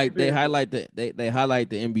highlight the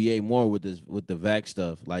NBA more with the vax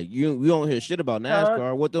stuff. Like we don't hear shit about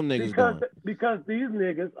NASCAR. What them niggas doing? Because these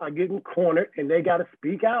niggas are getting cornered and they gotta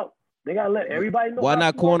speak out. They gotta let everybody know. Why how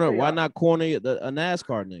not smart corner? they Why are. not corner a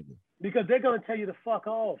NASCAR nigga Because they're gonna tell you to fuck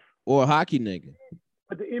off. or a hockey nigga?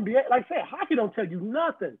 But the NBA, like I said, hockey don't tell you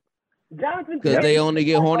nothing. Jonathan, Because they only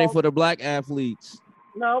get horny for the black athletes.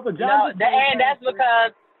 No, but No, Jonathan, and that's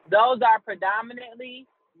because those are predominantly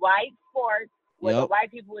white sports where the white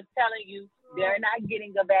people is telling you they're not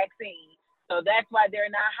getting a vaccine. So that's why they're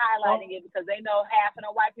not highlighting it, because they know half of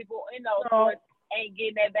the white people in those sports ain't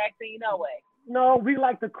getting that vaccine no way. No, we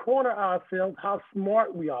like to corner ourselves how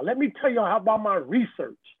smart we are. Let me tell you about my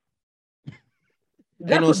research.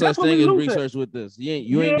 Ain't no such thing as research with this.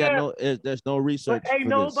 You ain't got no. There's no research. But ain't for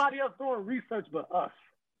nobody else doing research but us.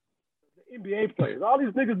 The NBA players, all these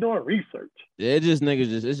niggas doing research. Yeah,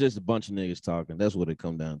 it's just a bunch of niggas talking. That's what it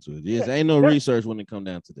come down to. Just ain't no research when it come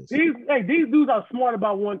down to this. These dudes are smart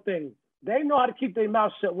about one thing. They know how to keep their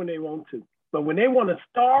mouth shut when they want to. But when they want to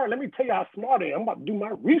star, let me tell you how smart they are. I'm about to do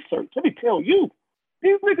my research. Let me tell you.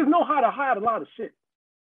 These niggas know how to hide a lot of shit.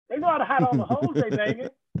 They know how to hide all the hoes they banging.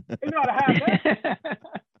 They know how to hide that. The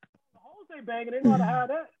hoes they banging, they know how to hide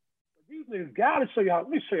that. But these niggas gotta show you let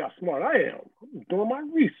me show you how smart I am. I'm doing my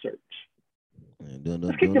research.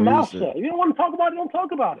 Just keep your mouth shut. You don't want to talk about it, don't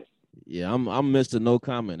talk about it. Yeah, I'm Mr. No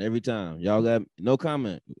Comment every time. Y'all got no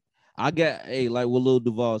comment. I got like what Lil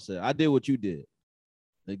Duval said. I did what you did.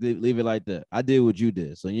 Like, leave it like that. I did what you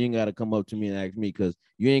did. So you ain't got to come up to me and ask me because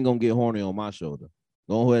you ain't gonna get horny on my shoulder.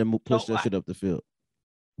 Go ahead and push that shit up the field.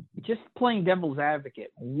 Just playing devil's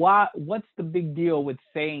advocate. What's the big deal with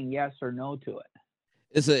saying yes or no to it?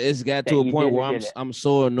 It's got to a point where I'm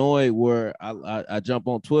so annoyed where I jump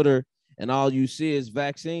on Twitter and all you see is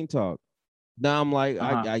vaccine talk. Now I'm like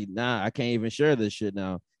I can't even share this shit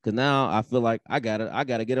now because now I feel like I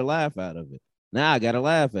gotta get a laugh out of it. Now I gotta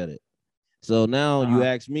laugh at it. So now you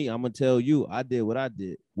ask me, I'm gonna tell you I did what I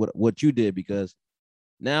did, what you did, because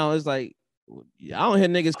now it's like I don't hear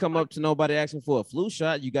niggas come up to nobody asking for a flu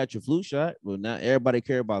shot. You got your flu shot, but now everybody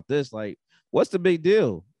care about this. Like, what's the big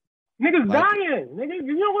deal? Niggas dying. Nigga,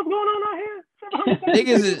 you know what's going on out here?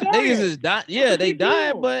 Niggas is dying. Yeah, they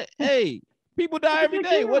dying, but hey, people die every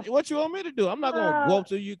day. What you want me to do? I'm not gonna go up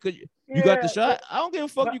to you because you got the shot. I don't give a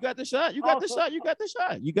fuck. You got the shot. You got the shot. You got the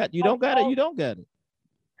shot. You don't got it. You don't got it.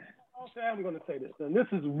 Also, I'm gonna say this, and this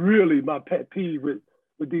is really my pet peeve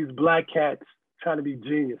with these black cats trying to be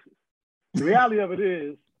geniuses. The reality of it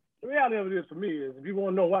is for me is, if you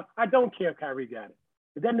want to know why, I don't care if Kyrie got it.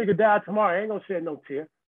 If that nigga died tomorrow, I ain't gonna shed no tear.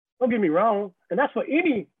 Don't get me wrong. And that's for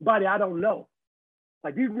anybody I don't know.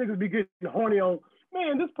 Like, these niggas be getting horny on,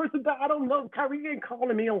 man, this person died. I don't know. Kyrie ain't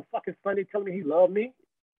calling me on fucking Sunday telling me he loved me.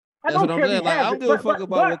 That's what I'm saying. Like, I don't give a fuck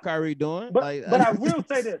about what Kyrie doing. But I will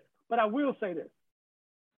say this.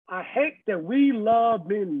 I hate that we love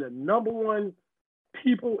being the number one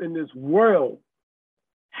people in this world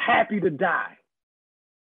happy to die.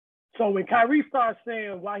 So when Kyrie starts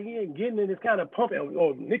saying why he ain't getting in this kind of pump,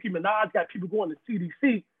 or Nicki Minaj got people going to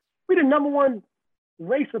CDC, we the number one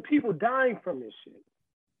race of people dying from this shit.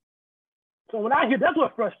 So when I hear, that's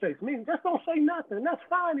what frustrates me. Just don't say nothing. That's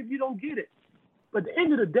fine if you don't get it. But at the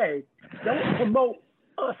end of the day, don't promote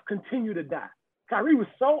us continue to die. Kyrie was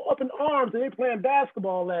so up in arms and they playing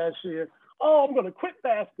basketball last year. Oh, I'm going to quit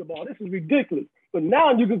basketball. This is ridiculous. But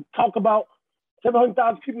now you can talk about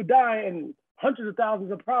 700,000 people dying and hundreds of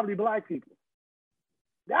thousands of probably black people.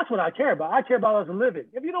 That's what I care about. I care about us living.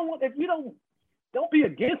 If you don't be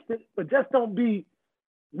against it, but just don't be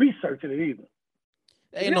researching it either.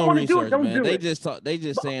 Ain't no research, man. They just talk. They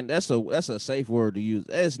just saying that's a safe word to use.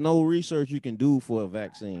 There's no research you can do for a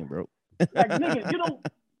vaccine, bro. Like nigga,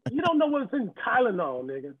 you don't know what's in Tylenol,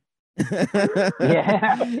 nigga.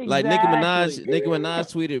 Yeah, exactly. Like Nicki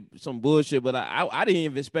Minaj tweeted some bullshit, but I didn't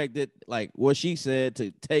even expect it, like what she said,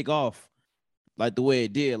 to take off like the way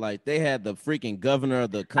it did. Like they had the freaking governor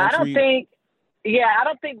of the country. I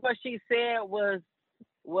don't think what she said was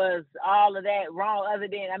all of that wrong, other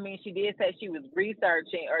than, I mean, she did say she was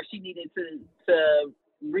researching, or she needed to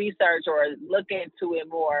research or look into it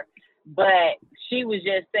more, but she was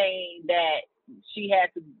just saying that she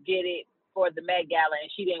had to get it for the Met Gala,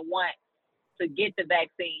 and she didn't want to get the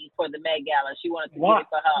vaccine for the Met Gala. She wanted to get it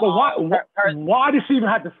for her. Why did she even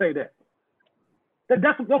have to say that?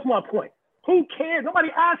 That's my point. Who cares? Nobody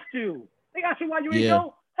asked you. They asked you why you ain't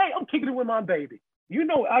go. Hey, I'm kicking it with my baby. You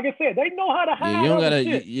know, like I said, they know how to hide.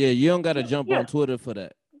 You don't gotta jump on Twitter for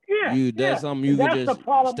that. That's something you can just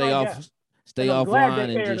stay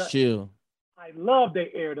offline and just chill. I love they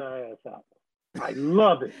aired her ass out. I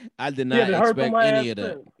love it. I did not expect any of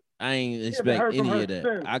that. I ain't expect any of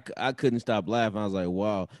that. I couldn't stop laughing. I was like,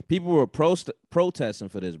 wow. People were protesting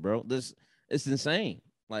for this, bro. It's insane.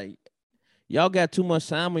 Like, y'all got too much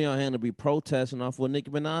time on your hand to be protesting off what Nicki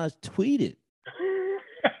Minaj tweeted.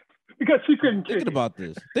 Because she couldn't Think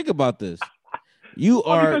about this. You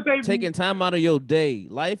are taking time out of your day.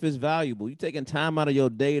 Life is valuable. You taking time out of your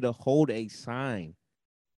day to hold a sign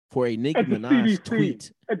for a Nicki Minaj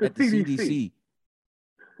tweet at the CDC.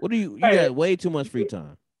 What do you got way too much free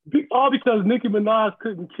time. All because Nicki Minaj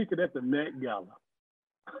couldn't kick it at the Met Gala.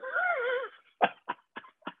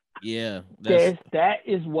 Yeah. That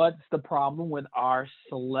is what's the problem with our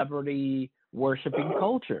celebrity worshiping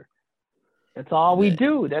culture. That's all we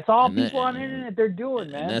do. That's all people on the internet they're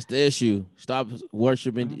doing, man. And that's the issue. Stop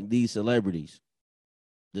worshiping these celebrities.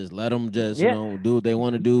 Just let them do what they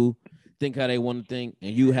want to do, think how they want to think,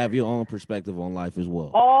 and you have your own perspective on life as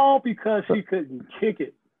well. All because she couldn't kick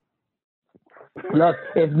it. Look,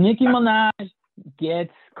 if Nicki Minaj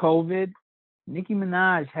gets COVID, Nicki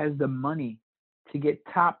Minaj has the money to get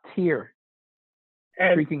top tier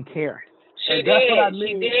freaking care. She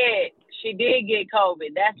did get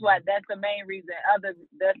COVID. That's the main reason. That's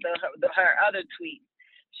her other tweet.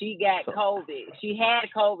 She got COVID. She had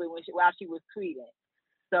COVID while she was tweeting.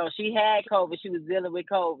 So she had COVID. She was dealing with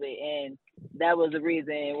COVID, and that was the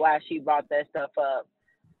reason why she brought that stuff up.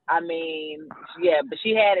 I mean, but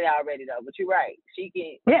she had it already though. But you're right.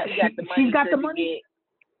 She got the money. She's got the money.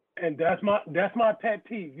 And that's my pet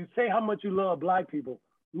peeve. You say how much you love black people.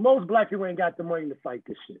 Most black people ain't got the money to fight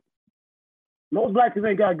this shit. Most black people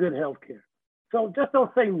ain't got good health care. So just don't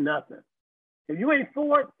say nothing. If you ain't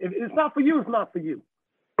for it, if it's not for you, it's not for you.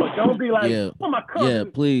 But don't be like, my cousin. Yeah,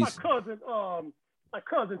 please. My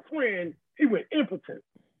cousin twin, he went impotent.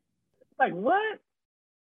 Like, what?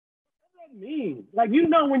 What does that mean? Like,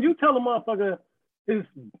 when you tell a motherfucker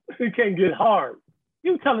he can't get hard,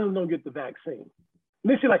 you telling him don't get the vaccine. And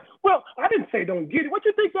then she's like, well, I didn't say don't get it. What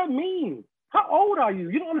you think that means? How old are you?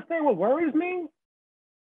 You don't understand what worries mean?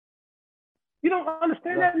 You don't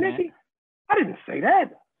understand that, Nikki? I didn't say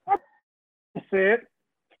that. I said,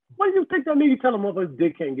 what do you think that means? You tell him his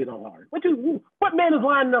dick can't get on hard. What man is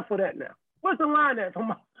lining up for that now? What's the line at? I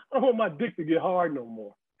don't want my dick to get hard no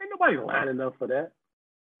more. Ain't nobody lining up for that.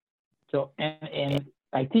 So, and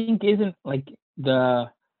I think isn't like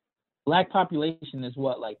the black population is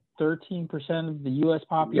what, like 13% of the U.S.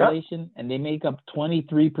 population, and they make up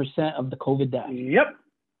 23% of the COVID deaths. Yep,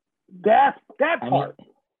 that part.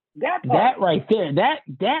 That right there,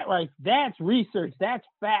 that's research. That's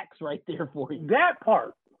facts right there for you. That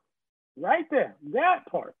part, right there, that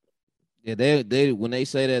part. Yeah, they when they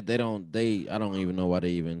say that I don't even know why they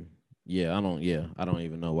even. I don't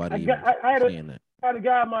even know why they even saying that. I had a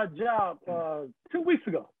guy at my job 2 weeks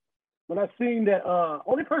ago when I seen that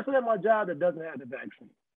only person at my job that doesn't have the vaccine.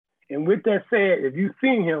 And with that said, if you've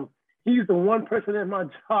seen him, he's the one person at my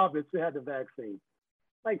job that had the vaccine.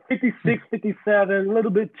 Like 56, 57, a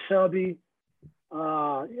little bit chubby,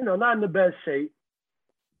 not in the best shape.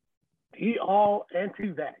 he all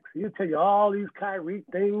anti-vax. He'll tell you all these Kyrie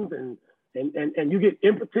things and you get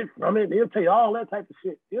impotent from it. He'll tell you all that type of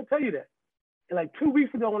shit. He'll tell you that. And like 2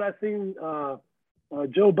 weeks ago when I seen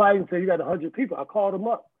Joe Biden say you got 100 people, I called him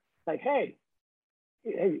up. Like, hey,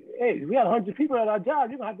 we got 100 people at our job.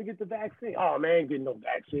 You're going to have to get the vaccine. Oh, man, ain't getting no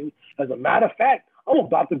vaccine. As a matter of fact, I'm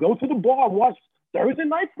about to go to the bar and watch Thursday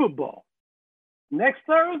night football. Next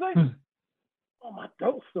Thursday? Oh, my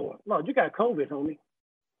throat's sore. No, you got COVID, homie.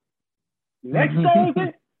 Next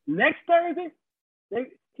Thursday,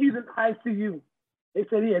 he's in ICU. They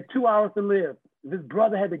said he had 2 hours to live. His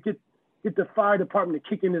brother had to get the fire department to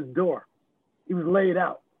kick in his door. He was laid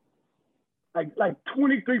out. Like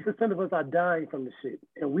 23% of us are dying from the shit.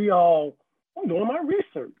 And I'm doing my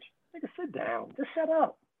research. Nigga, sit down. Just shut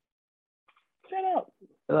up.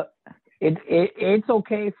 It's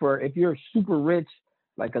okay for if you're super rich,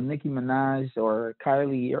 like a Nicki Minaj or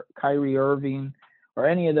Kyrie Irving or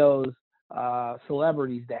any of those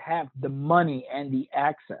celebrities that have the money and the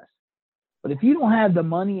access. But if you don't have the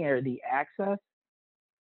money or the access,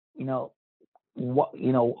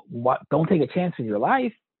 what? Don't take a chance with your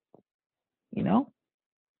life.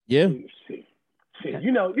 Yeah. Shit.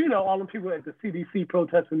 You know all them people at the CDC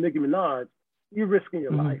protest with Nicki Minaj, you're risking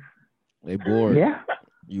your life. They bored. Yeah.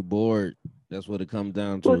 You bored. That's what it comes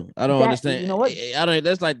down to. Well, I don't understand. You know what? I don't.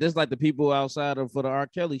 That's like the people outside of for the R.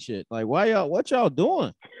 Kelly shit. Like, what y'all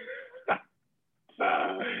doing?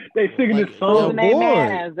 They singing Like, this song.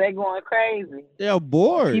 They're going crazy. They're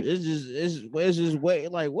bored. It's just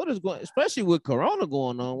wait. Like, what is going? Especially with Corona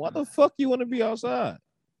going on. Why the fuck you want to be outside?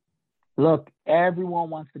 Look, everyone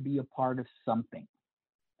wants to be a part of something.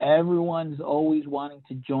 Everyone's always wanting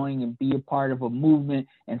to join and be a part of a movement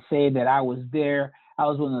and say that I was there. I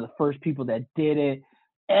was one of the first people that did it.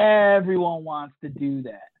 Everyone wants to do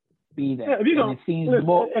that, be that. Yeah, and it seems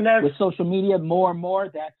more with social media, more and more,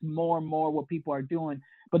 that's more and more what people are doing.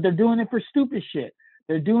 But they're doing it for stupid shit.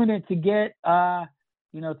 They're doing it to get, to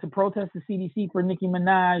protest the CDC for Nicki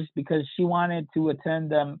Minaj because she wanted to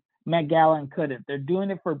attend Met Gala and couldn't. They're doing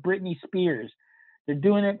it for Britney Spears. They're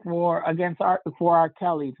doing it for R.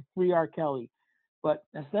 Kelly, to free R. Kelly. But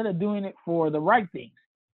instead of doing it for the right things,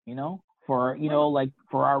 for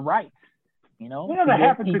our rights, whatever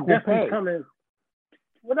happened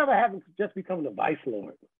to just becoming the vice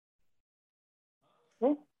lord?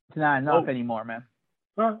 It's not enough anymore, man.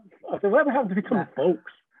 I said, whatever happened to becoming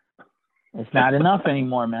folks? It's not enough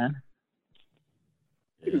anymore, man.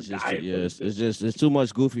 It's too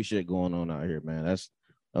much goofy shit going on out here, man. That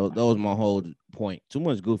was my whole point. Too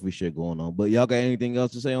much goofy shit going on. But y'all got anything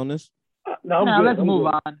else to say on this? No, let's move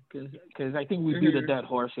on because I think we beat a dead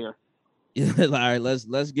horse here. Yeah, all right,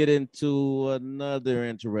 let's get into another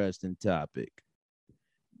interesting topic.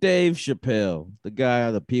 Dave Chappelle, the guy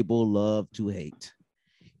the people love to hate.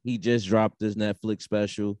 He just dropped his Netflix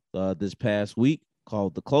special this past week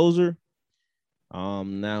called The Closer.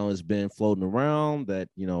 Now it's been floating around that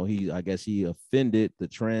I guess he offended the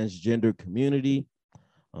transgender community.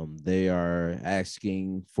 They are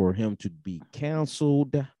asking for him to be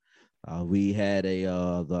canceled. We had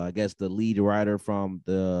the lead writer from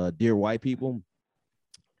the Dear White People,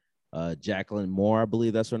 Jacqueline Moore, I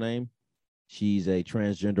believe that's her name. She's a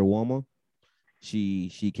transgender woman.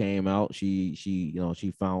 She came out.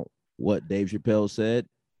 She found what Dave Chappelle said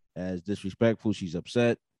as disrespectful. She's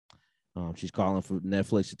upset. She's calling for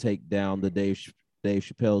Netflix to take down the Dave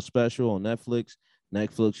Chappelle special on Netflix.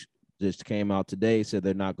 Netflix just came out today, said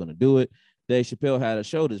they're not going to do it. Dave Chappelle had a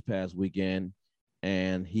show this past weekend,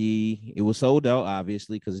 and it was sold out,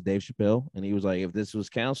 obviously, because it's Dave Chappelle. And he was like, if this was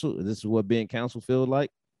canceled, if this is what being canceled feels like,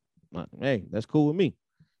 hey, that's cool with me.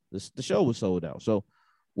 The show was sold out. So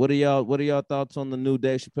what are y'all thoughts on the new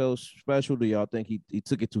Dave Chappelle special? Do y'all think he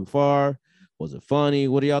took it too far? Was it funny?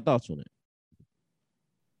 What are y'all thoughts on it?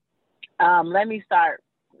 Let me start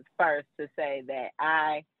first to say that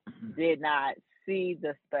I did not see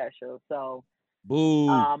the special. So boo.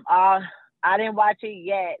 I didn't watch it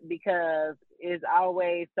yet because it's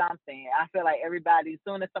always something. I feel like everybody, as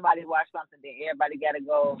soon as somebody watch something, then everybody got to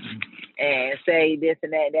go and say this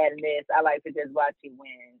and that and this. I like to just watch it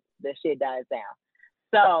when the shit dies down.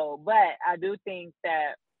 So, but I do think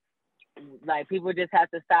that like people just have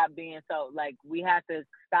to stop being so, like we have to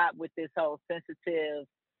stop with this whole sensitive,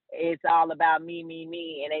 it's all about me,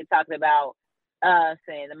 and they talking about us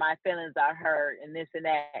and my feelings are hurt and this and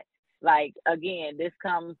that. Like, again, this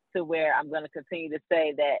comes to where I'm going to continue to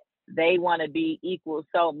say that they want to be equal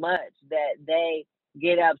so much that they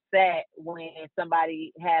get upset when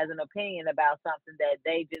somebody has an opinion about something that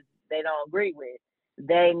they don't agree with.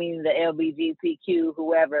 They mean the LGBTQ,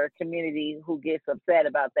 whoever community who gets upset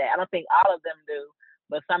about that. I don't think all of them do,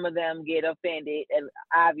 but some of them get offended, and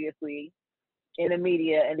obviously in the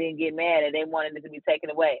media, and then get mad and they wanted it to be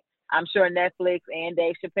taken away. I'm sure Netflix and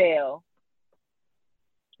Dave Chappelle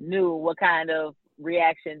knew what kind of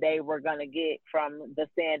reaction they were going to get from the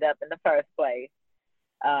stand-up in the first place.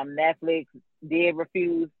 Netflix did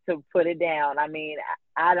refuse to put it down. I mean,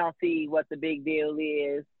 I don't see what the big deal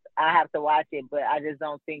is. I have to watch it, but I just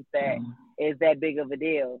don't think that it's that big of a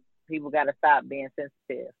deal. People got to stop being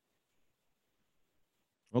sensitive.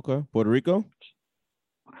 Okay, Puerto Rico.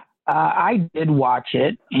 I did watch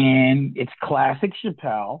it, and it's classic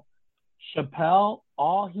Chappelle. Chappelle,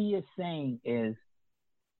 all he is saying is,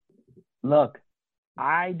 look,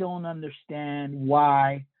 I don't understand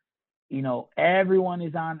why, everyone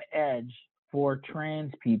is on edge for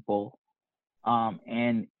trans people,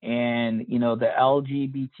 and the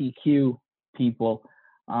LGBTQ people,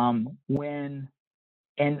 when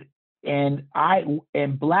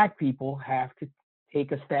Black people have to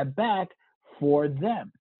take a step back for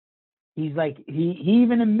them. He's like, he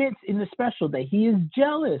even admits in the special that he is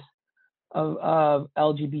jealous of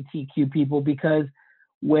LGBTQ people, because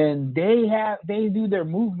when they do their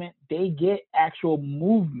movement, they get actual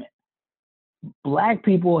movement. Black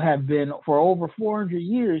people have been, for over 400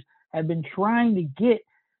 years, have been trying to get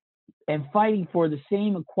and fighting for the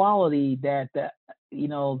same equality that the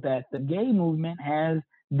gay movement has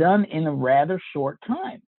done in a rather short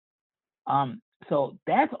time. So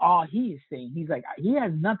that's all he is saying. He's like, he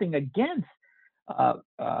has nothing against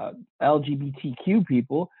LGBTQ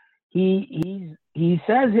people. He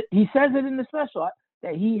says it in the special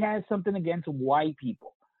that he has something against white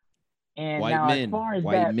people. And white now, men, as far as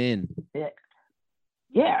white men.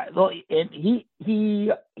 Yeah. So, and he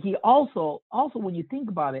also when you think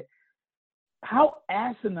about it, how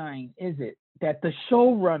asinine is it that the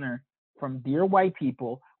showrunner from Dear White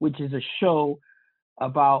People, which is a show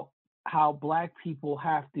about how Black people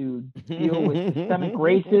have to deal with systemic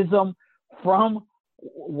racism from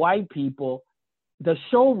white people, the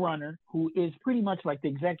showrunner, who is pretty much like the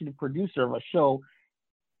executive producer of a show,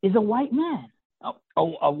 is a white man,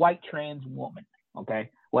 a white trans woman, okay,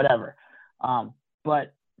 whatever.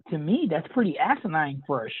 But to me, that's pretty asinine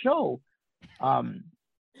for a show.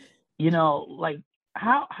 Like,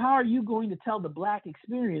 how are you going to tell the Black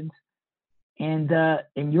experience and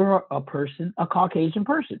you're a Caucasian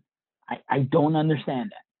person? I don't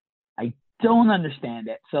understand that. I don't understand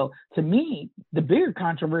that. So to me, the bigger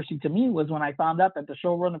controversy to me was when I found out that the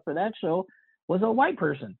showrunner for that show was a white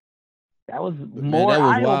person. That was more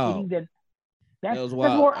eye-opening than that's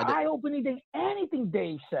more eye-opening than anything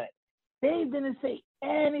Dave said. Dave didn't say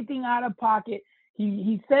anything out of pocket.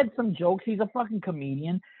 He said some jokes. He's a fucking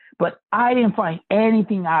comedian, but I didn't find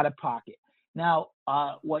anything out of pocket. Now,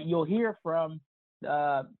 what you'll hear from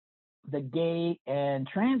the gay and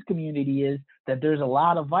trans community is that there's a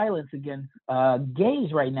lot of violence against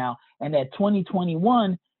gays right now, and that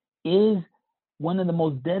 2021 is one of the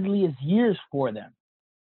most deadliest years for them.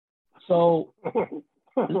 So,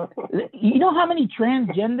 you know how many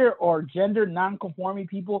transgender or gender non-conforming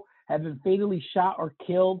people have been fatally shot or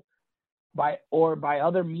killed by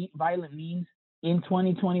other violent means in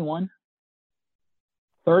 2021?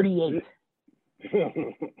 38.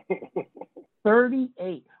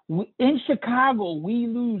 38. In Chicago, we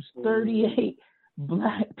lose 38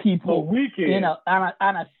 Black people on a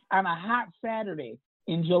hot Saturday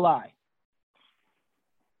in July.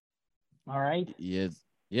 All right. Yes.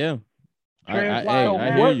 Yeah.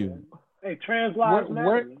 I hear you. Hey, trans lives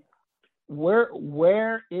matter.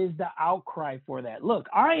 Where is the outcry for that? Look,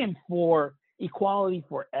 I am for equality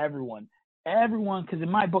for everyone, because in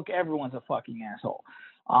my book, everyone's a fucking asshole.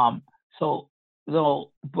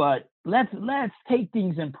 But let's take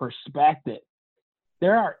things in perspective.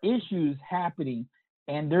 There are issues happening,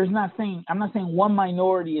 and I'm not saying one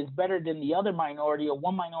minority is better than the other minority, or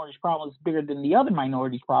one minority's problem is bigger than the other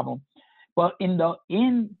minority's problem. But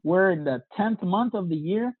we're in the 10th month of the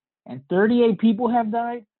year, and 38 people have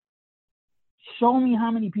died. Show me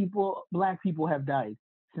how many Black people have died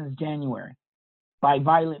since January by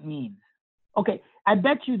violent means. Okay, I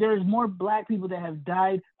bet you there's more Black people that have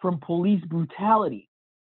died from police brutality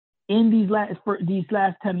in these last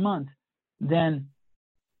 10 months than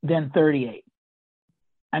 38.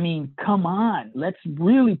 I mean, come on, let's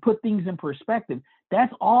really put things in perspective.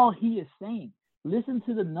 That's all he is saying. Listen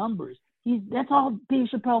to the numbers. That's all Dave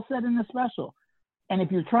Chappelle said in the special. And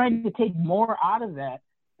if you're trying to take more out of that,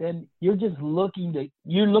 then you're just looking to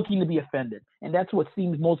be offended. And that's what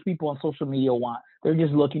seems most people on social media want. They're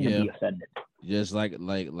just looking to be offended. Just like,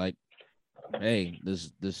 hey,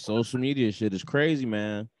 this social media shit is crazy,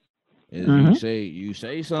 man. You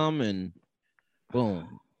say something and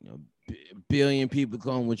boom, billion people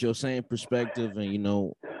come with your same perspective,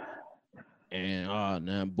 and and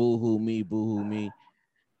now boo-hoo me.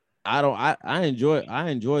 I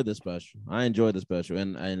enjoy the special. I enjoy the special.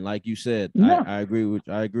 And like you said, Yeah. I agree with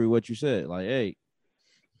what you said. Like, hey,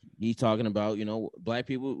 he's talking about, black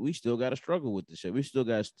people, we still got to struggle with this shit. We still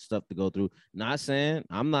got stuff to go through.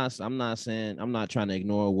 I'm not trying to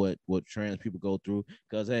ignore what trans people go through,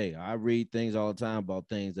 because hey, I read things all the time about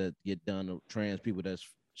things that get done to trans people that's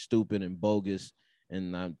stupid and bogus,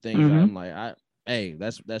 and things I'm like, hey,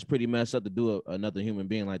 that's pretty messed up to do another human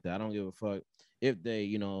being like that. I don't give a fuck if they,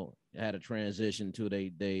 had a transition to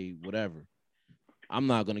they whatever. I'm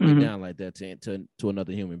not gonna get down like that to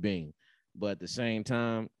another human being. But at the same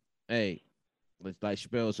time, hey, like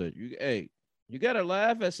Chappelle said, you gotta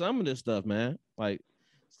laugh at some of this stuff, man. Like,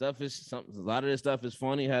 a lot of this stuff is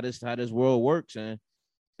funny, how this world works, and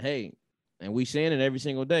hey, and we seeing it every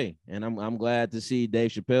single day. And I'm glad to see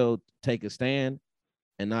Dave Chappelle take a stand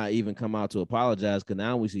and not even come out to apologize, because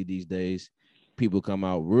now we see these days people come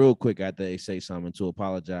out real quick after they say something to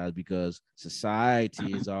apologize, because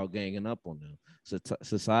society is all ganging up on them. So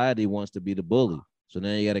society wants to be the bully. So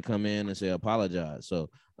now you got to come in and say apologize. So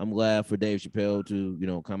I'm glad for Dave Chappelle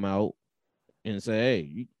to come out and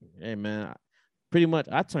say, hey man, pretty much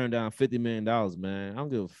I turned down $50 million, man. I don't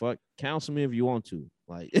give a fuck. Counsel me if you want to.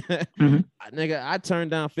 Like, nigga, I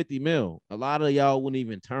turned down 50 mil. A lot of y'all wouldn't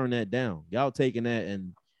even turn that down. Y'all taking that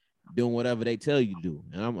and doing whatever they tell you to do.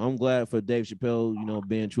 And I'm glad for Dave Chappelle,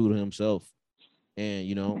 being true to himself, and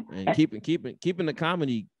and keeping the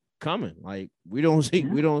comedy coming. Like, we don't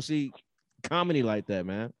see comedy like that,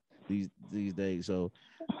 man, these days. So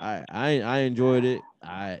I enjoyed it.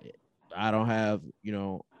 I don't have,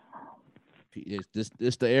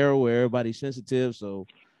 it's the era where everybody's sensitive, so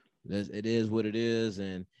it is what it is,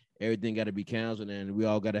 and everything got to be counseled, and we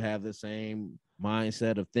all got to have the same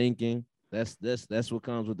mindset of thinking. That's what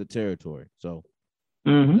comes with the territory. So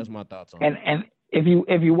that's my thoughts on it. And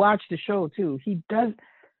if you watch the show too, he does.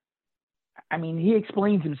 I mean, he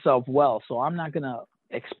explains himself well, so I'm not gonna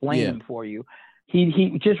explain him for you.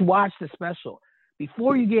 He just watch the special.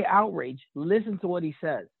 Before you get outraged, listen to what he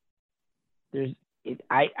says.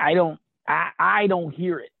 I don't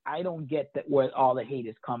hear it. I don't get that where all the hate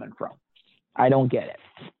is coming from. I don't get it.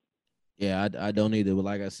 Yeah, I don't either. But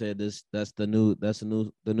like I said, that's the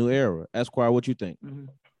new era. Esquire, what you think?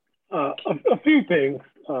 A few things.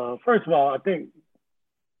 First of all, I think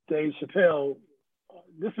Dave Chappelle,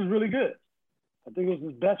 this is really good. I think it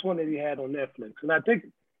was the best one that he had on Netflix, and I think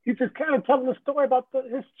he's just kind of telling the story about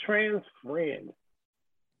his trans friend.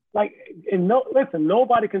 Like, listen,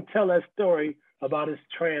 nobody can tell that story about his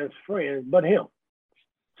trans friend but him.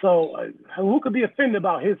 So who could be offended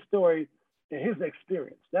about his story and his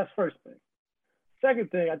experience? That's first thing. Second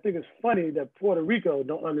thing, I think it's funny that Puerto Rico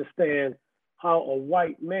don't understand how a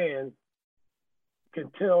white man can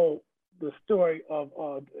tell the story of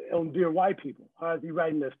on Dear White People. How is he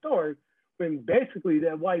writing that story when basically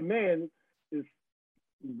that white man is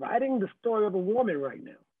writing the story of a woman right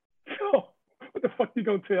now? So what the fuck you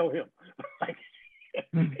gonna tell him? Like,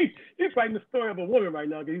 he's writing the story of a woman right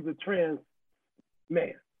now because he's a trans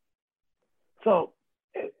man. So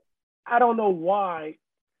I don't know why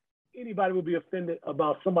anybody would be offended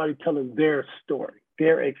about somebody telling their story,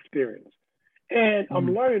 their experience. And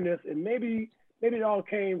I'm learning this, and maybe it all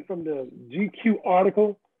came from the GQ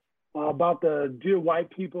article about the Dear White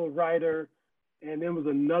People writer, and there was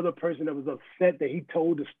another person that was upset that he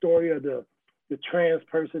told the story of the trans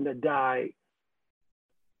person that died.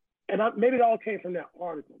 And maybe it all came from that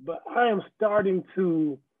article, but I am starting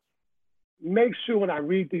to make sure when I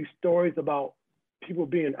read these stories about people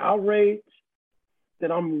being outraged,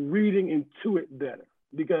 that I'm reading into it better,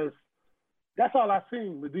 because that's all I've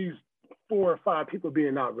seen with these 4 or 5 people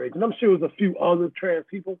being outraged. And I'm sure there's a few other trans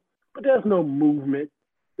people, but there's no movement.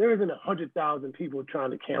 There isn't 100,000 people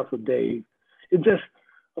trying to cancel Dave. It's just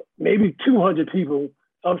maybe 200 people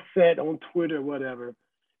upset on Twitter or whatever.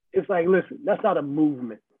 It's like, listen, that's not a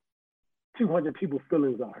movement. 200 people's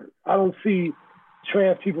feelings are hurt. I don't see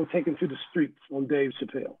trans people taken to the streets on Dave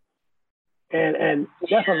Chappelle. And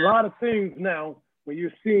that's a lot of things now when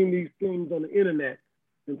you're seeing these things on the internet,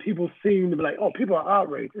 and people seem to be like, oh, people are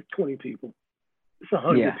outraged. It's 20 people. It's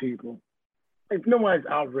 100 people. Like, no one's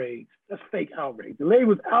outraged. That's fake outrage. The lady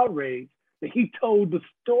was outraged that he told the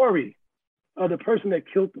story of the person that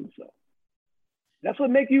killed himself. That's what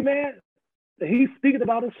make you mad? That he's speaking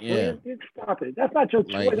about his friend? Stop it. That's not your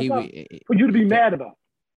choice. That's not for you to be mad about.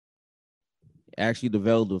 Actually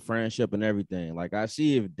developed a friendship and everything. Like, I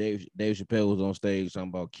see if Dave Chappelle was on stage talking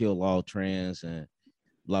about kill all trans and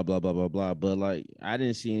blah blah blah blah blah. But like, I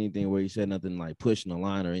didn't see anything where he said nothing like pushing the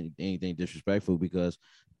line or anything disrespectful, because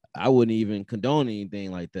I wouldn't even condone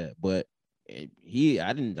anything like that. But I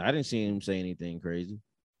didn't see him say anything crazy.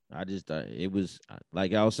 I just thought it was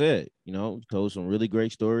like Al said, told some really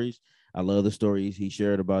great stories. I love the stories he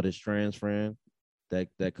shared about his trans friend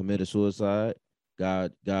that committed suicide.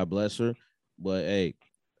 God bless her. But hey,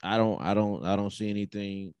 I don't see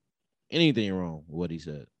anything wrong with what he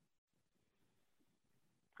said.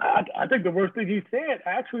 I think the worst thing he said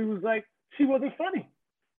actually was like she wasn't funny.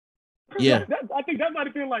 Yeah. I think that might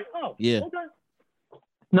have been like, oh, yeah. Okay.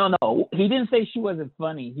 No, he didn't say she wasn't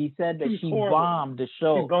funny. He said that she bombed the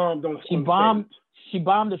show. She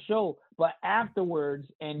bombed the show, but afterwards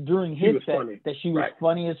and during his set, that she was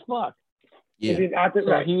funny as fuck. Yeah. He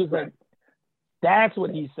was like, that's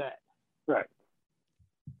what he said. Right.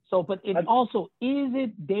 So, but is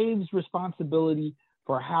it Dave's responsibility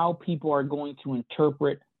for how people are going to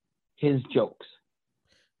interpret his jokes?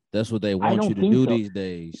 That's what they want you to do these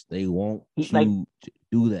days. They want you to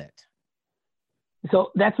do that.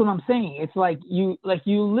 So that's what I'm saying. It's like you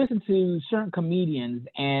listen to certain comedians,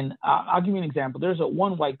 and I'll give you an example. There's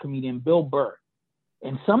one white comedian, Bill Burr,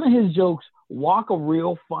 and some of his jokes walk a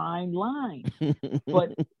real fine line,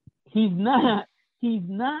 but he's not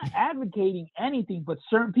advocating anything. But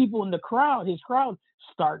certain people in his crowd,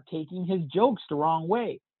 start taking his jokes the wrong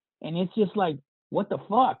way, and it's just like, what the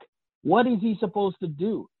fuck? What is he supposed to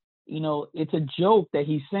do? It's a joke that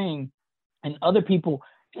he's saying, and other people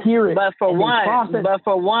hear it. But for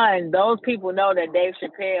one, those people know that Dave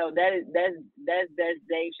Chappelle, that's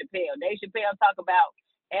Dave Chappelle. Dave Chappelle talk about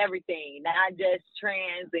everything, not just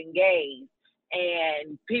trans and gays.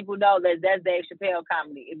 And people know that that's Dave Chappelle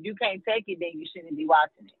comedy. If you can't take it, then you shouldn't be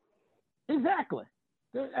watching it. Exactly.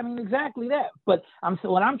 I mean, exactly that. But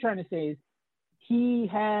what I'm trying to say is he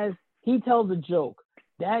tells a joke.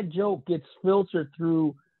 That joke gets filtered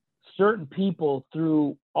through certain people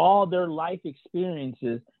through all their life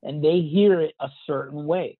experiences, and they hear it a certain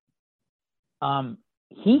way.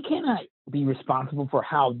 He cannot be responsible for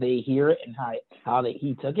how they hear it and how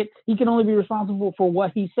he took it. He can only be responsible for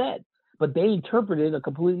what he said, but they interpret it a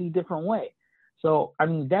completely different way. So, I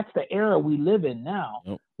mean, that's the era we live in now,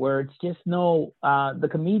 where it's just the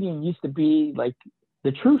comedian used to be like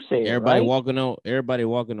the truth sayer. Everybody walking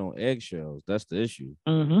on eggshells. That's the issue.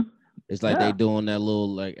 Mm-hmm. It's like they doing that little,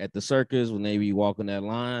 like at the circus when they be walking that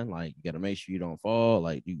line, like you got to make sure you don't fall,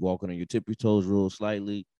 like you walking on your tippy toes real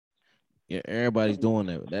slightly. Yeah, everybody's doing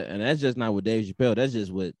that, and that's just not with Dave Chappelle. That's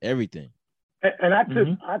just with everything. And I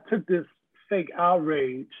took this fake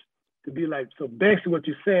outrage to be like, so basically what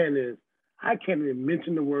you're saying is I can't even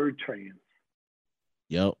mention the word trans.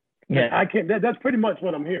 Yep. Yeah. I can't. That's pretty much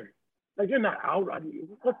what I'm hearing. Like, you're not outraged.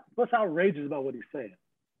 What's outrageous about what he's saying?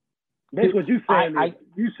 Basically, what you're saying is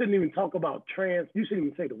you shouldn't even talk about trans. You shouldn't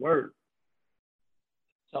even say the word.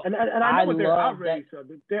 So and I know what they're outraged of.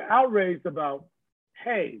 They're outraged about,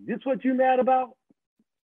 hey, this what you mad about?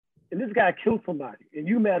 And this guy killed somebody, and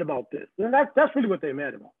you mad about this. And that's really what they're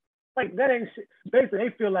mad about. Like, that ain't shit. Basically,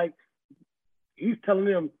 they feel like he's telling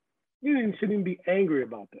them, you shouldn't even be angry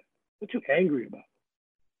about that. What you angry about?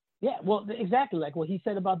 Yeah, well, exactly like what he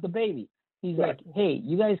said about the baby. He's like, hey,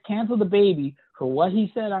 you guys cancel the baby for what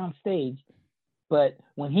he said on stage, but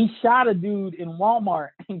when he shot a dude in Walmart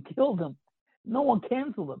and killed him, no one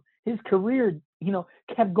canceled him. His career,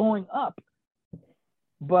 kept going up.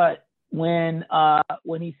 But when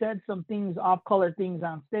he said some things, off-color things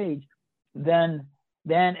on stage, then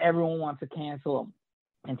everyone wants to cancel him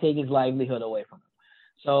and take his livelihood away from him.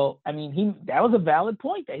 So, I mean, that was a valid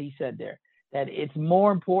point that he said there, that it's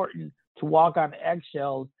more important to walk on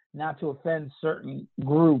eggshells, not to offend certain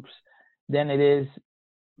groups, than it is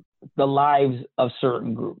the lives of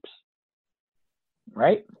certain groups.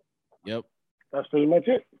 Right? Yep. That's pretty much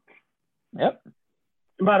it. Yep.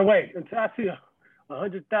 And by the way, until I see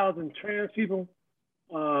 100,000 trans people,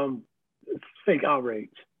 it's fake outrage.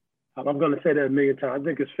 I'm going to say that a million times. I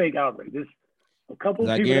think it's fake outrage. There's a couple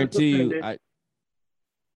of people. I guarantee you.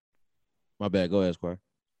 My bad. Go ahead, Squire.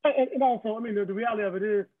 And also, I mean, the reality of it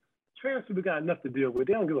is, trans people got enough to deal with.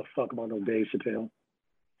 They don't give a fuck about no Dave Chappelle.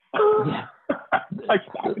 Yeah.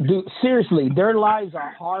 Dude, seriously, their lives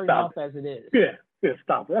are hard enough as it is. Yeah,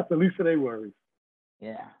 stop. That's the least of their worries.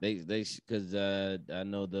 Yeah. They because I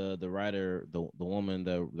know the writer, the woman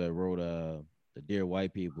that wrote the Dear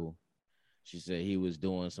White People, she said he was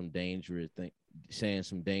doing some dangerous saying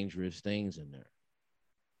some dangerous things in there.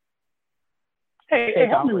 Hey,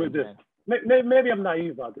 help me with this. Maybe I'm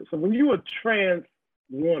naive about this. So when you were a trans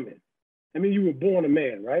woman, I mean, you were born a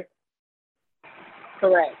man, right?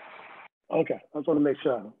 Correct. Okay, I just want to make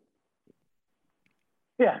sure.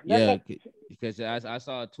 Yeah, because I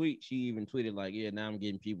saw a tweet. She even tweeted like, "Yeah, now I'm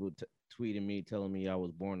getting people tweeting me, telling me I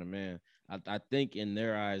was born a man." I think in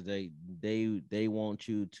their eyes, they want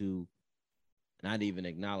you to not even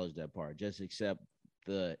acknowledge that part, just accept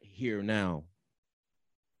the here now.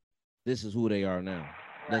 This is who they are now.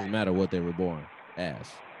 Doesn't matter what they were born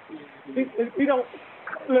as. We don't.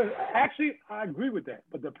 Look, actually, I agree with that.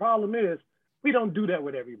 But the problem is, we don't do that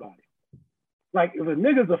with everybody. Like, if a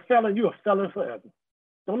nigga's a felon, you a felon forever.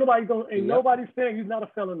 Don't nobody go. Ain't nobody saying he's not a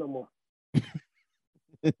felon no more.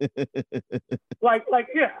 like,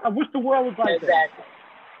 yeah. I wish the world was like that,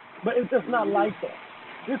 but it's just not like that.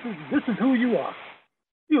 This is who you are.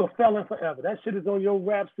 You're a felon forever. That shit is on your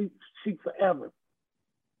rap sheet forever.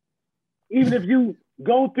 Even if you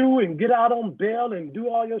go through and get out on bail and do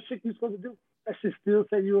all your shit you're supposed to do, that shit still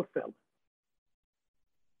say you're a felon.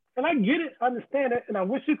 And I get it, I understand it, and I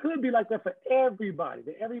wish it could be like that for everybody.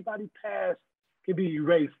 That everybody past can be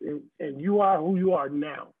erased, and you are who you are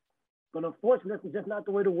now. But unfortunately, that's just not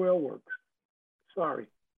the way the world works. Sorry.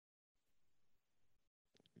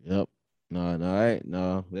 Yep.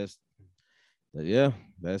 No.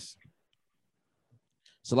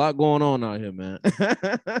 It's a lot going on out here, man.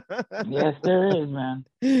 Yes, there is, man.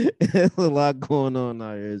 There's a lot going on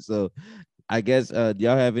out here. So I guess do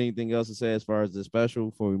y'all have anything else to say as far as the special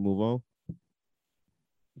before we move on?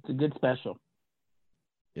 It's a good special.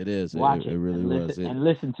 It is. Watch it really was. And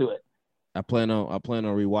listen to it. I plan on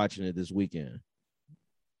rewatching it this weekend.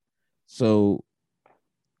 So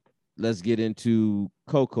let's get into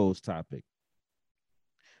Coco's topic.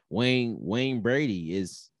 Wayne Brady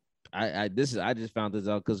is I just found this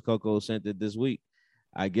out because Coco sent it this week.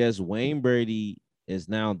 I guess Wayne Brady is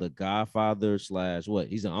now the godfather / what?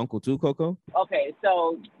 He's an uncle too, Coco? Okay,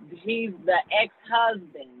 so he's the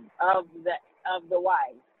ex-husband of the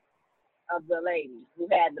wife of the lady who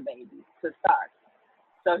had the baby to start.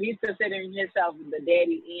 So he's considering himself the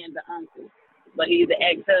daddy and the uncle, but he's the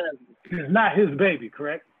ex-husband. It's not his baby,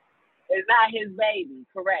 correct? It's not his baby,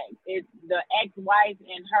 correct. It's the ex-wife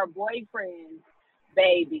and her boyfriend's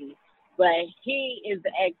baby, but he is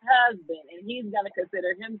the ex-husband, and he's going to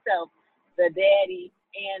consider himself the daddy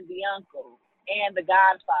and the uncle and the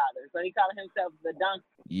godfather. So he calling himself the Duncan.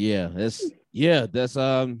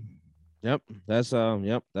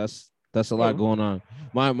 That's a lot going on.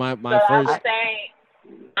 My so first.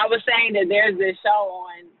 I was saying that there's this show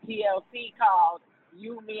on TLC called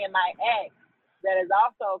You, Me, and My Ex that is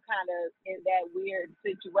also kind of in that weird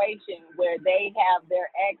situation where they have their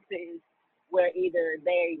exes where either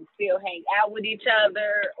they still hang out with each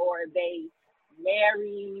other or they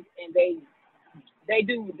married and they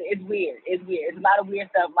do. It's weird. It's a lot of weird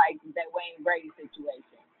stuff like that Wayne Brady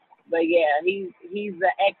situation. But yeah, he's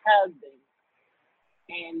the ex-husband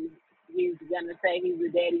and he's gonna say he's the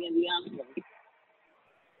daddy and the uncle.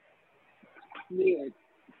 Weird.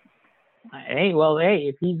 Hey,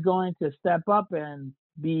 if he's going to step up and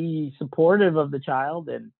be supportive of the child,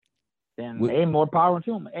 then more power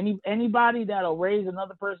to him. Anybody that'll raise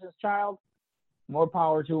another person's child, more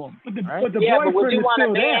power to him. But right? but would you want a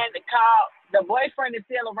man there. to call the boyfriend is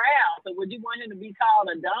still around? So would you want him to be called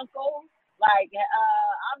a dunkle? Like,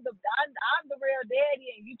 I'm the real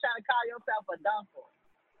daddy, and you trying to call yourself a dunkle?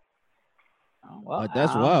 Well,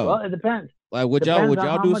 that's wild. Well, it depends. Like, would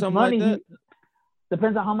y'all do something like that?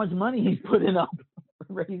 Depends on how much money he's putting up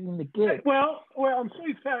raising the kid. Well, I'm sure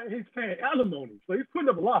he's paying alimony, so he's putting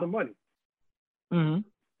up a lot of money. Mm-hmm.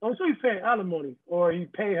 I'm sure he's paying alimony, or he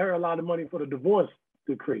paid her a lot of money for the divorce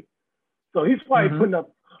decree. So he's probably putting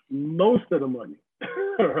up most of the money,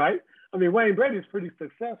 right? I mean, Wayne Brady is pretty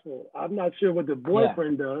successful. I'm not sure what the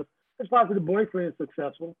boyfriend does. It's possible the boyfriend is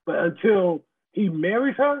successful, but until he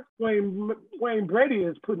marries her, Wayne Brady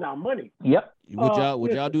is putting out money. Yep.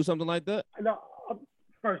 Would y'all do something like that? No,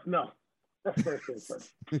 first, no. That's first thing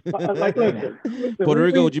first. Listen, Puerto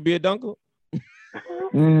Rico, would you be a dunkle?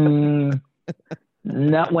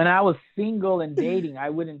 No, when I was single and dating, I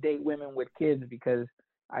wouldn't date women with kids because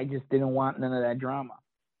I just didn't want none of that drama.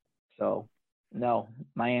 So, no,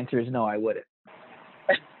 my answer is no, I wouldn't.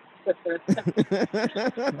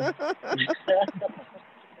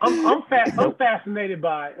 I'm fascinated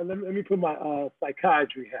by, and let me put my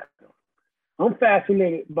psychiatry hat on. I'm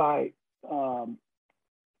fascinated by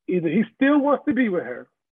either he still wants to be with her,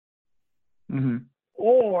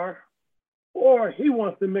 or he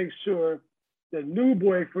wants to make sure the new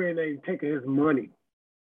boyfriend ain't taking his money.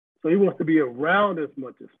 So he wants to be around as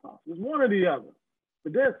much as possible. It's one or the other,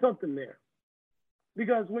 but there's something there.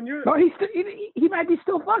 Because when you're, no, he might be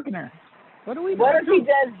still fucking her. What do we? What if he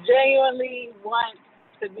just genuinely wants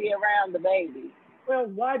to be around the baby? Well,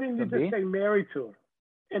 why didn't you just stay married to her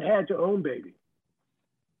and had your own baby?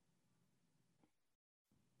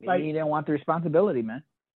 Like, he didn't want the responsibility, man.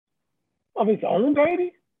 of his own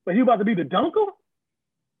baby? But he about to be the dunker?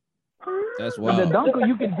 That's But the wild. dunker,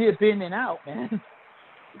 you can dip in and out, man.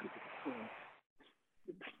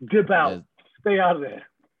 Dip out. That's- Stay out of there.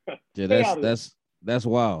 Yeah, Stay out of that's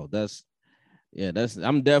wild.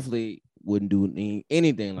 I'm definitely wouldn't do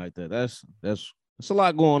anything like that. That's a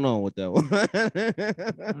lot going on with that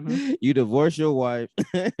one. You divorce your wife,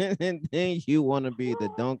 and then you want to be the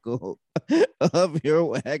dunkel of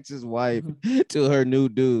your ex's wife to her new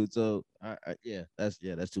dude. So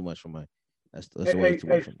that's too much for my. That's way too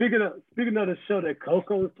much. Speaking of the show that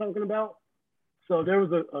Coco was talking about, so there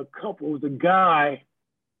was a couple. It was a guy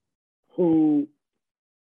who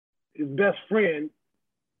his best friend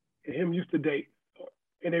and him used to date,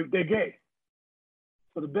 and they're gay.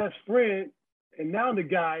 So the best friend, and now the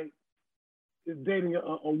guy is dating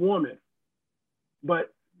a woman,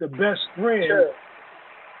 but the best friend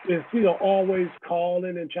is always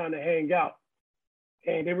calling and trying to hang out,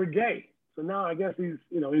 and they were gay. So now I guess he's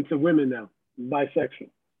into women now,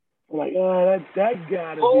 bisexual. I'm like, that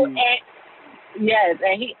gotta be. Yes,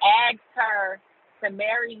 and he asked her to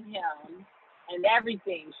marry him and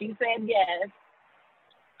everything. She said yes.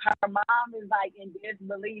 Her mom is like in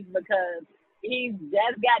disbelief because he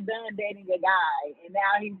just got done dating a guy and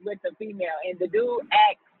now he's with a female, and the dude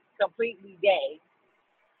acts completely gay.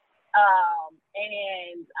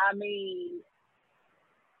 And I mean,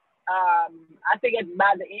 I think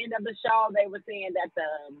by the end of the show they were saying that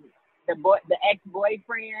the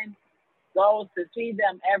ex-boyfriend goes to see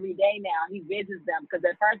them every day now. He visits them because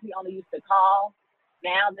at first he only used to call.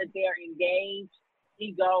 Now that they're engaged,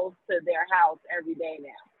 he goes to their house every day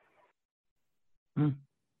now.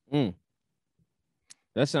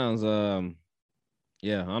 That sounds I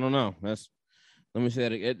don't know. Let me say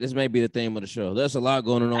it. This may be the theme of the show. There's a lot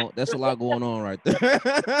going on. That's a lot going on right there. They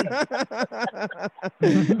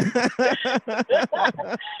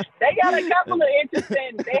got a couple of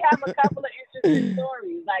interesting. They have a couple of interesting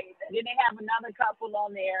stories. Like then they have another couple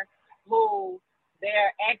on there who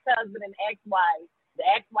their ex-husband and ex-wife. The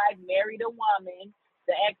ex-wife married a woman.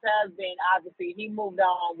 The ex-husband obviously he moved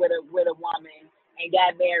on with a woman and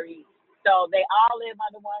got married. So they all live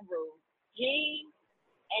under one roof.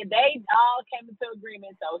 And they all came into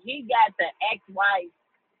agreement. So he got the ex-wife's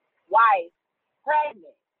wife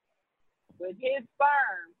pregnant with his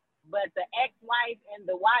sperm, but the ex-wife and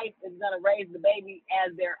the wife is going to raise the baby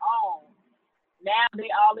as their own. Now they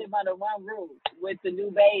all live under one roof with the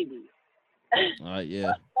new baby.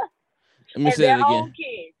 Yeah. Let me say it again. Their own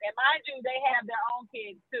kids. And mind you, they have their own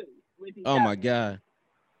kids too with each other. My God.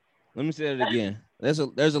 Let me say it again. There's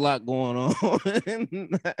a lot going on.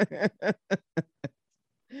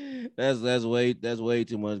 That's way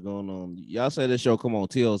too much going on. Y'all say this show come on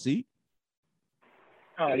TLC?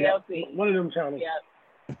 Oh yeah, one of them channels. Yeah.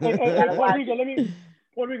 Puerto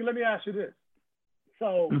Rico, let me ask you this.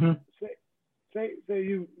 So say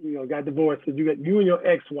you got divorced, and you got you and your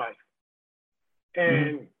ex-wife,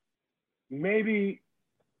 and maybe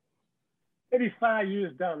 5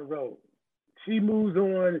 years down the road, she moves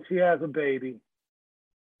on and she has a baby,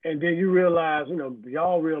 and then you realize,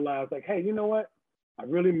 y'all realize like, hey, you know what? I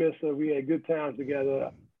really miss her. We had good times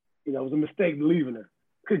together. It was a mistake leaving her.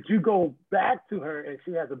 Could you go back to her and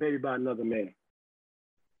she has a baby by another man?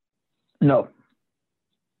 No.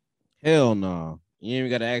 Hell no. You ain't even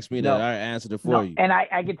got to ask me that. I answered it for you. And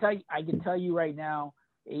I can tell you right now,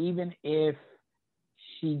 even if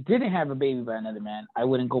she didn't have a baby by another man, I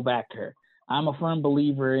wouldn't go back to her. I'm a firm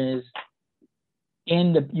believer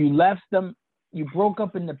you left them, you broke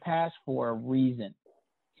up in the past for a reason.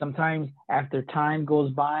 Sometimes after time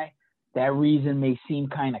goes by, that reason may seem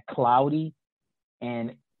kind of cloudy,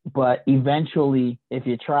 but eventually, if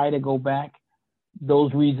you try to go back,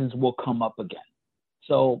 those reasons will come up again.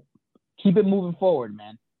 So keep it moving forward,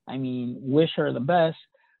 man. I mean, wish her the best.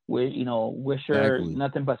 Wish her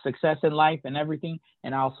nothing but success in life and everything,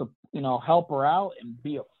 and also help her out and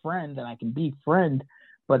be a friend, and I can be friend,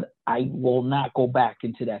 but I will not go back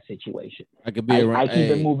into that situation. I could be around. I keep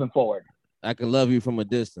it moving forward. I can love you from a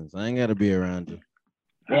distance. I ain't got to be around you.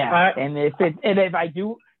 Yeah, and if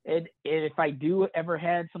I do ever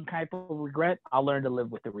had some type of regret, I'll learn to live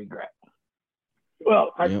with the regret.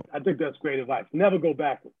 Well, I think that's great advice. Never go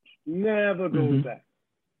backwards. Never go back.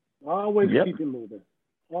 Always keep it moving.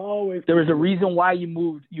 Always. There was a reason why you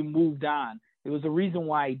moved on. There was a reason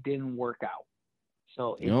why it didn't work out.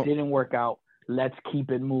 So it didn't work out. Let's keep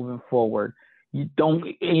it moving forward. You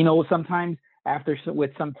don't, sometimes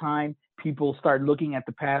with some time, people start looking at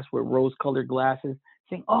the past with rose-colored glasses,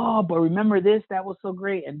 saying, "Oh, but remember this? That was so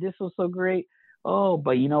great, and this was so great. Oh,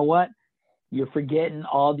 but you know what? you're forgetting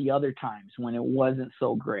all the other times when it wasn't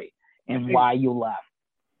so great and Hey. why you left.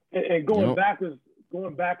 And going Yep. back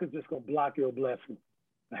is just gonna block your blessing.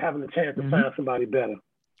 Having a chance to Mhm. find somebody better.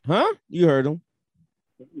 Huh? You heard him.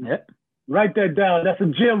 Yep. Write that down. That's a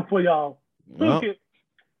gem for y'all. Well, Took it.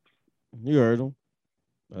 you heard him.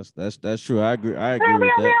 That's true. I agree with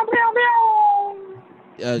that.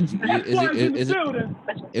 X Fly's in the building.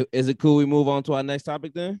 Is it cool we move on to our next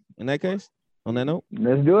topic then? In that case, on that note,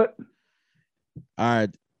 Let's do it. all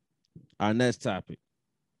right. Our next topic.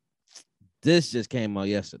 This just came out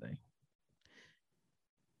yesterday,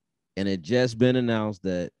 and it just been announced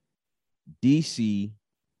that DC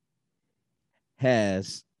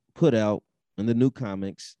has put out in the new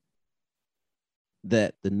comics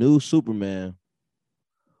that the new Superman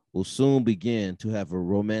will soon begin to have a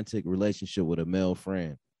romantic relationship with a male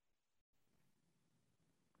friend.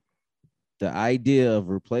 The idea of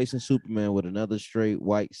replacing Superman with another straight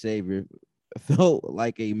white savior felt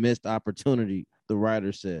like a missed opportunity, the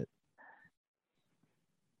writer said.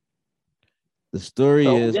 The story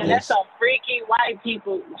is Yeah, that's this. some freaky white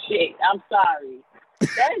people shit. I'm sorry.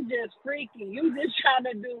 That's just freaky. You just trying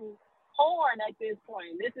to do porn at this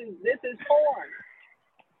point. This is porn.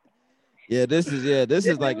 This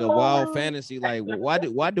is like a is wild porn. fantasy. Like,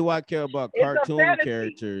 why do I care about It's a cartoon fantasy.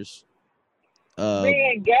 characters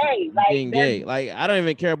Being gay, like being gay? Like, I don't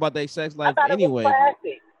even care about their sex I life thought anyway. it was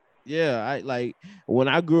classic. Yeah, I like when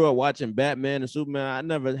I grew up watching Batman and Superman, I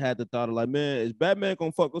never had the thought of like, man, is Batman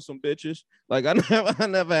gonna fuck with some bitches? Like I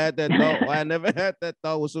never had that thought. I never had that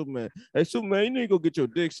thought with Superman. Hey, Superman, you need to go get your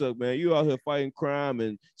dick sucked, man. You out here fighting crime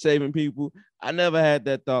and saving people. I never had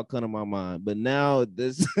that thought come to my mind. But now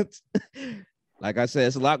this like I said,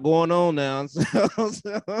 it's a lot going on now.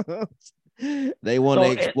 So they want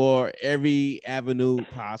to explore every avenue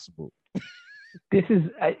possible. This is,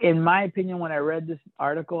 in my opinion, when I read this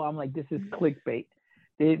article, I'm like, this is clickbait.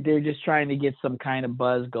 They're just trying to get some kind of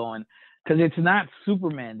buzz going because it's not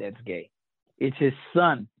Superman that's gay. It's his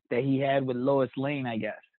son that he had with Lois Lane, I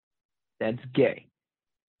guess, that's gay.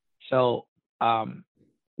 So, so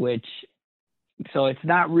it's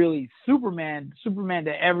not really Superman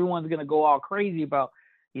that everyone's going to go all crazy about,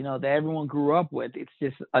 that everyone grew up with. It's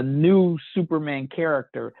just a new Superman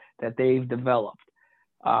character that they've developed.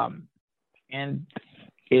 And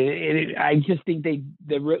I just think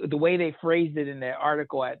the way they phrased it in that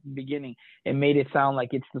article at the beginning, it made it sound like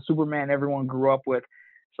it's the Superman everyone grew up with.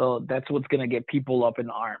 So that's what's going to get people up in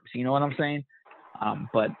arms. You know what I'm saying?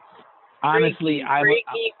 But honestly,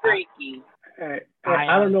 freaky.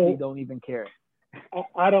 I don't know. Don't even care.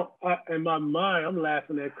 I don't. In my mind, I'm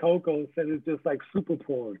laughing at Coco and said it's just like super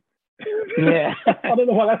porn. Yeah. I don't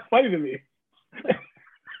know why that's funny to me.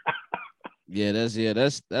 That's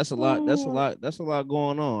a lot. That's a lot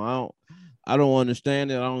going on. I don't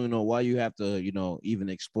understand it. I don't even know why you have to, even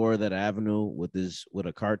explore that avenue with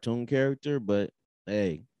a cartoon character. But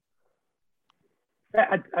hey,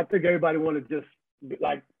 I think everybody want to just be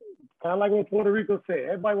like, kind of like what Puerto Rico said.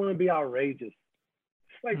 Everybody want to be outrageous.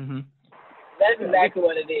 It's like that's exactly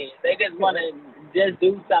what it is. They just want to just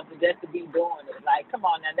do something just to be doing it. Like, come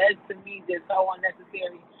on now, that's to me just so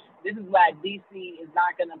unnecessary. This is why DC is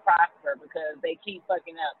not going to prosper because they keep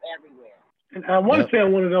fucking up everywhere. And I want to say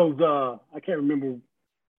on one of those, I can't remember,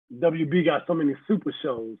 WB got so many super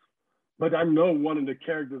shows, but I know one of the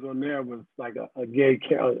characters on there was like a gay,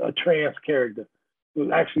 a trans character. It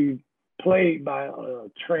was actually played by a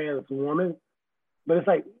trans woman. But it's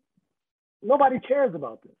like, nobody cares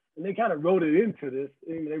about this. And they kind of wrote it into this.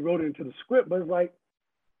 They wrote it into the script, but it's like,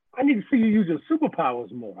 I need to see you use your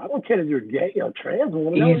superpowers more. I don't care if you're gay or trans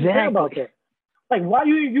woman. I don't care about that. Like, why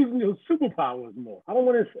you ain't using your superpowers more? I don't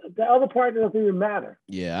want to. The other part doesn't even matter.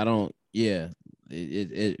 Yeah, I don't. Yeah,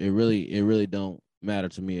 it really don't matter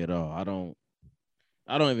to me at all. I don't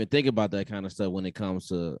even think about that kind of stuff when it comes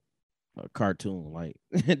to a cartoon. Like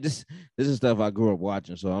this is stuff I grew up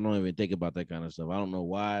watching, so I don't even think about that kind of stuff. I don't know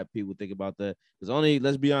why people think about that. Because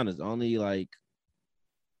let's be honest, only like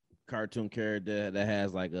cartoon character that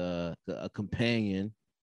has like a companion,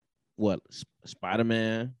 what,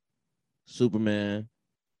 Spider-Man, Superman,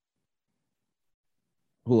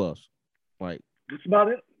 who else? Like that's about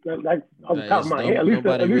it. Like off the top of my head, at least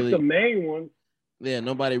the main one. Yeah,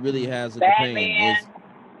 nobody really has a companion.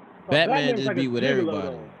 Batman just be with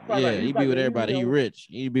everybody. Yeah, he be with everybody. He rich.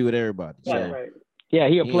 He be with everybody. So yeah,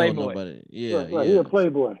 he a playboy. Yeah, he a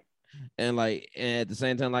playboy. And at the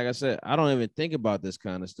same time, like I said, I don't even think about this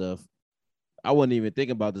kind of stuff. I wouldn't even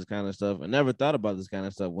think about this kind of stuff. I never thought about this kind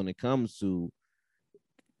of stuff when it comes to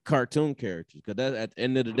cartoon characters, because at the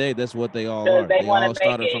end of the day, that's what they all are. They all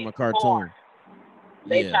started from a cartoon.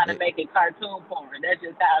 They Yeah, trying to make it cartoon porn. That's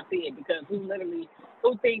just how I see it. Because who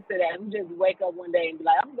thinks of that? Who just wake up one day and be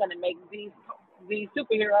like, I'm gonna make these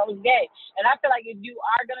superheroes gay? And I feel like if you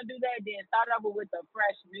are gonna do that, then start off with a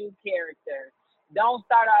fresh new character. Don't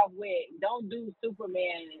do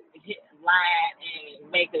Superman line and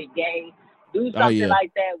make it gay. Do Oh something yeah.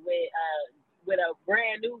 like that with a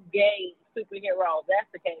brand new gay superhero. If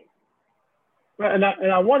that's the case. Right, and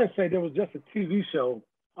I want to say there was just a TV show.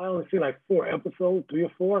 I only see like 4 episodes, 3 or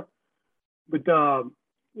 4. But a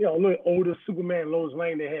little older Superman, Lois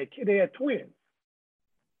Lane, they had twins,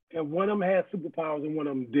 and one of them had superpowers and one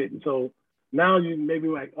of them didn't. So now you maybe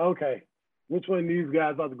like, okay, which one of these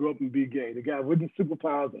guys about to grow up and be gay? The guy with the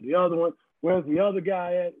superpowers or the other one? Where's the other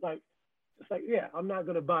guy at? Like, it's like, yeah, I'm not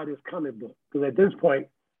gonna buy this comic book because at this point,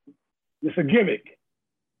 it's a gimmick.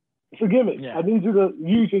 It's a gimmick. Yeah. I need you to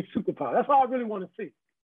use your superpower. That's all I really want to see.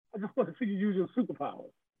 I just want to see you use your superpower.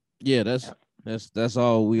 Yeah, that's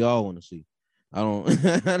all we all want to see. I don't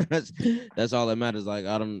that's all that matters. Like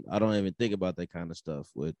I don't even think about that kind of stuff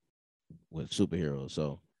with superheroes.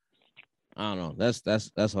 So I don't know.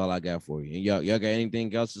 That's all I got for you. And y'all got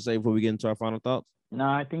anything else to say before we get into our final thoughts? No,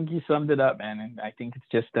 I think you summed it up, man. And I think it's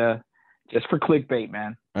just for clickbait,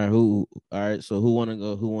 man. All right, so who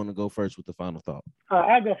wanna go first with the final thought?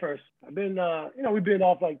 I'll go first. I've been we've been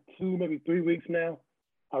off like 2, maybe 3 weeks now.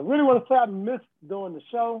 I really want to say I missed doing the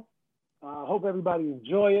show. I hope everybody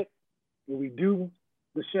enjoy it when we do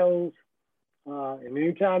the shows. And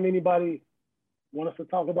anytime anybody wants us to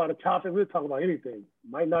talk about a topic, we'll talk about anything.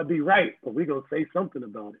 Might not be right, but we're going to say something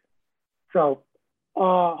about it. So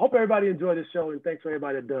hope everybody enjoyed the show, and thanks for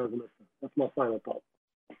everybody that does listen. That's my final thought.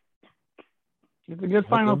 It's a good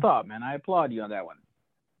final thought, man. I applaud you on that one.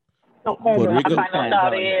 Puerto Rico? My final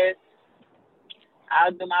thought is,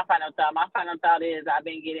 I'll do my final thought. My final thought is I've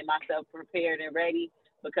been getting myself prepared and ready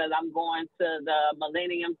because I'm going to the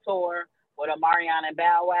Millennium Tour with Omarion and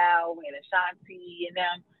Bow Wow and Ashanti and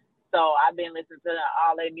them. So I've been listening to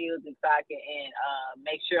all their music so I can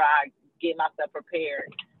make sure I get myself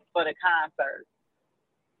prepared for the concert.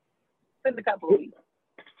 It's in a couple of weeks.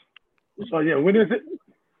 So yeah, when is it?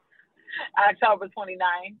 October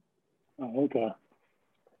 29th. Oh, okay.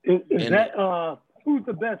 Is that who's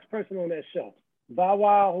the best person on that show? Bow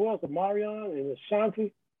Wow, who else? Omarion and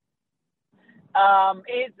Ashanti? Bow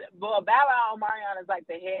Wow and Omarion is like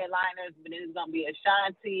the headliners, but then it's gonna be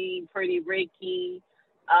Ashanti, Pretty Ricky,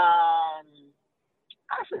 I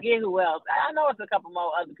forget who else. I know it's a couple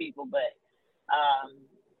more other people, but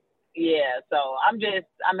yeah, so I'm just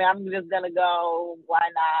gonna go.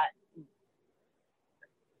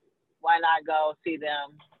 Why not go see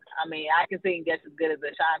them? I mean, I can sing just as good as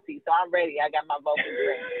Ashanti, so I'm ready. I got my vocals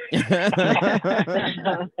ready.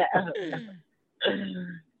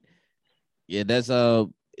 Yeah, that's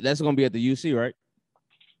gonna be at the UC, right?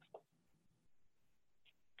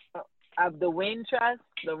 Of the Wintrust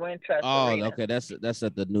Oh, Arena. okay. That's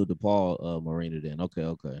at the new DePaul Marina then. Okay.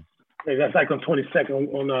 Yeah, that's like on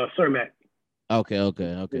 22nd on Cermak. Okay.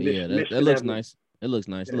 Yeah, that looks nice. It looks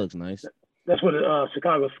nice. Yeah. It looks nice. That's where the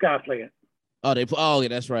Chicago Sky play at. Oh, yeah,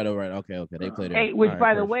 that's right. All right. Okay. They played it. Hey, which,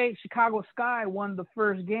 by the way, Chicago Sky won the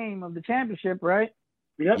first game of the championship, right?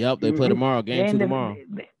 Yep. They play tomorrow. Game 2 tomorrow.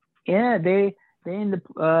 They in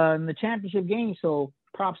the championship game. So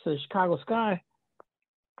props to Chicago Sky.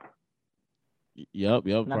 Yep.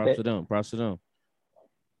 Props to them.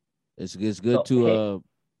 It's good to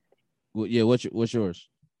yeah. What's yours?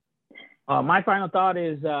 My final thought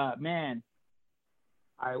is, man,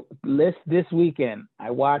 this weekend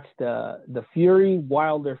I watched the Fury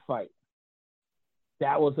Wilder fight.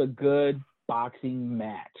 That was a good boxing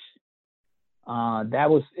match.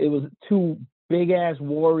 It was two big ass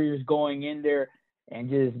warriors going in there and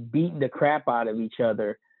just beating the crap out of each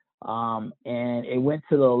other. And it went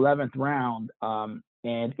to the 11th round.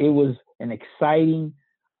 And it was an exciting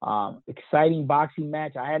boxing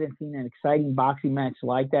match. I hadn't seen an exciting boxing match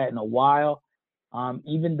like that in a while.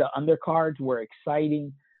 Even the undercards were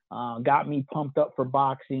exciting, got me pumped up for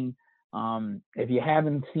boxing. If you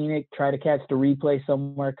haven't seen it, try to catch the replay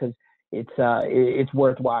somewhere because it's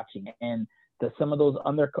worth watching. And some of those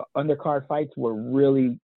undercard fights were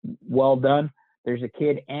really well done. There's a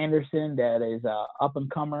kid, Anderson, that is an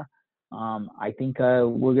up-and-comer. I think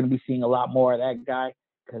we're going to be seeing a lot more of that guy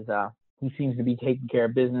because he seems to be taking care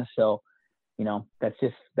of business. So, that's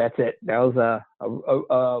it. That was a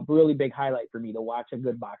really big highlight for me to watch a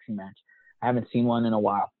good boxing match. I haven't seen one in a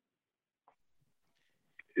while.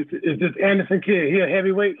 Is this Anderson kid? He a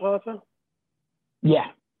heavyweight also?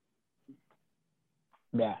 Yeah.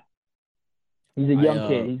 He's a young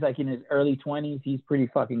kid. He's like in his early 20s. He's pretty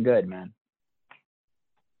fucking good, man.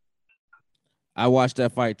 I watched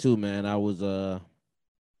that fight too, man. I was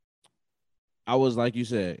like you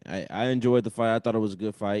said, I enjoyed the fight. I thought it was a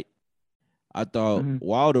good fight. I thought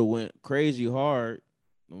Wilder went crazy hard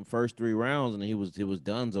in the first 3 rounds, and he was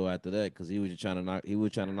donezo after that because he was trying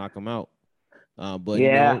to knock him out. But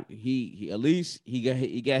you know, he at least he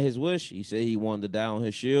got his wish. He said he wanted to die on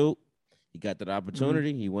his shield. He got that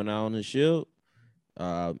opportunity. He went out on his shield.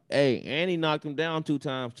 Hey, and he knocked him down 2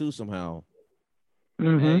 times too somehow.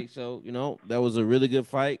 Hey, so you know that was a really good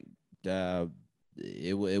fight.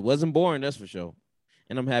 It wasn't boring, that's for sure.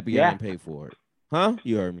 And I'm happy I didn't pay for it. Huh?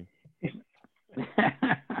 You heard me.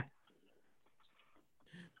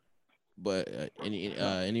 But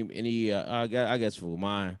I guess for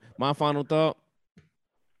my final thought,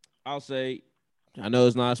 I'll say, I know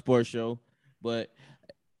it's not a sports show, but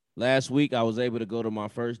last week I was able to go to my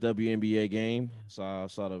first WNBA game. So I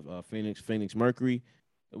saw the Phoenix Mercury.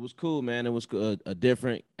 It was cool, man. It was a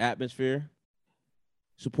different atmosphere.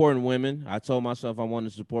 Supporting women. I told myself I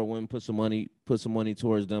wanted to support women, put some money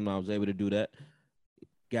towards them. And I was able to do that.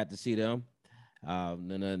 Got to see them.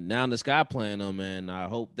 And now the Sky playing them, and I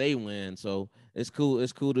hope they win. So it's cool.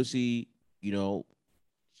 It's cool to see, you know,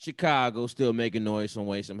 Chicago still making noise some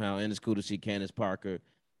way somehow, and it's cool to see Candace Parker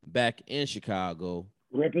back in Chicago,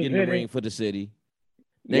 getting the ring for the city.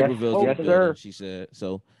 Naperville's in the building, she said.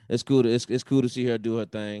 So it's cool. It's cool to see her do her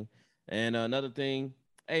thing. And another thing,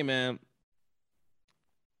 hey man,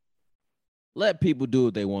 let people do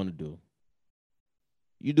what they want to do.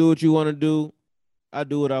 You do what you want to do. I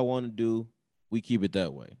do what I want to do. We keep it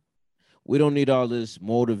that way. We don't need all this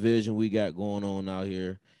more division we got going on out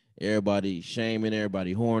here. Everybody shaming,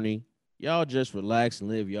 everybody horny. Y'all just relax and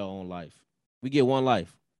live your own life. We get one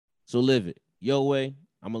life, so live it your way.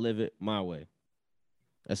 I'm going to live it my way.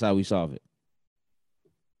 That's how we solve it.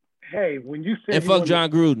 Hey, when you said and fuck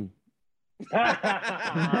John Gruden.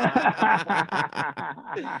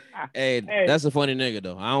 hey, that's a funny nigga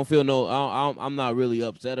though. I don't feel I'm not really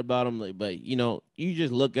upset about him, but you know, you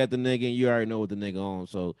just look at the nigga and you already know what the nigga on,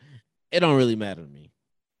 so it don't really matter to me.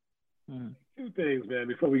 2 things, man,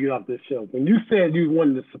 before we get off this show. When you said you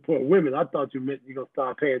wanted to support women, I thought you meant you're gonna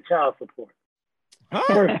start paying child support. Huh?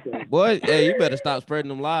 First thing. Boy, hey, you better stop spreading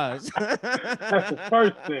them lies. That's the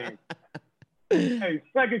first thing. Hey,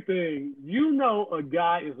 second thing, you know a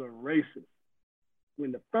guy is a racist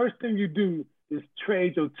when the first thing you do is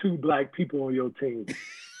trade your 2 black people on your team.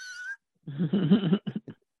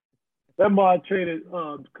 That man traded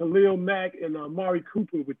Khalil Mack and Amari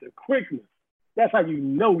Cooper with the quickness. That's how you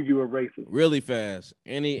know you're a racist. Really fast.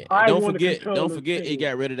 And don't forget he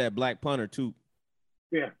got rid of that black punter too.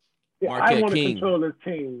 Yeah. I want to control this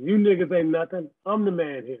team. You niggas ain't nothing. I'm the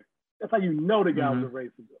man here. That's how you know the guy was a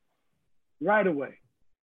racist. Right away.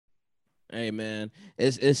 Hey man,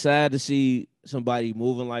 it's sad to see somebody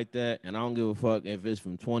moving like that, and I don't give a fuck if it's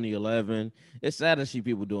from 2011. It's sad to see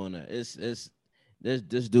people doing that.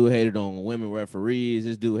 This dude hated on women referees.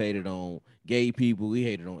 This dude hated on gay people. He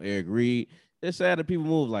hated on Eric Reed. It's sad that people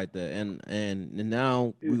move like that. And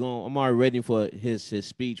now I'm already ready for his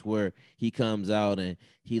speech where he comes out and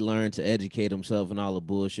he learned to educate himself and all the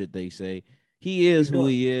bullshit they say. He is who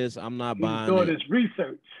he is. I'm not buying it. He's doing his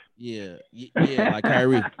research. Yeah, like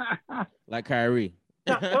Kyrie. Like Kyrie.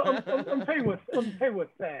 Now, I'm tell you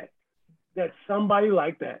what's sad. That somebody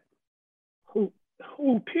like that, who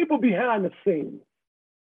people behind the scenes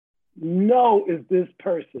know is this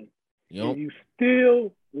person, and you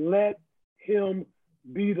still let him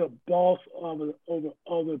be the boss over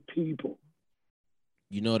other people.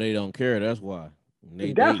 You know they don't care. That's why.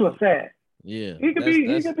 That's what's sad. Yeah, he could be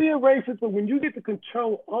a racist, but when you get to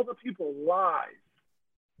control other people's lives,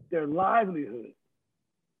 their livelihood,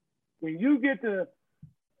 when you get to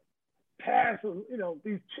pass, you know,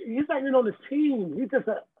 he's not even on the team. He's just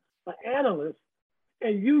an analyst,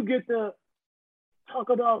 and you get to talk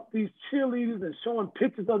about these cheerleaders and showing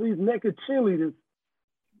pictures of these naked cheerleaders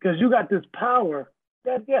because you got this power.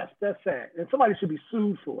 That's sad, and somebody should be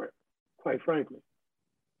sued for it, quite frankly.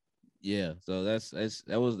 Yeah, so that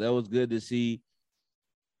was good to see.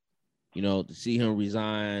 You know, to see him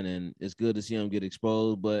resign, and it's good to see him get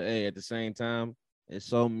exposed. But hey, at the same time, there's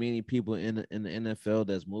so many people in the NFL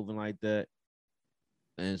that's moving like that,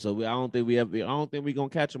 and so I don't think we're gonna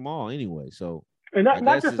catch them all anyway. So, and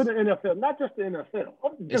not just in the NFL, not just the NFL,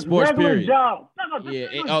 just sports regular period. Jobs.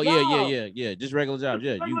 Yeah. Just regular jobs.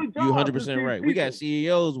 Yeah, you 100% right. We got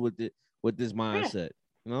CEOs with this mindset.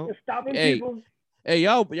 You know, stopping people. Hey,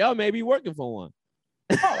 y'all may be working for one.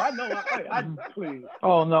 Oh, I know. Please.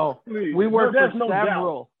 Oh no, please. We work for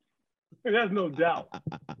several. There's no doubt.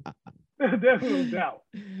 There's no doubt.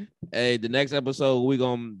 Hey, the next episode we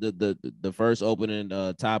gonna the first opening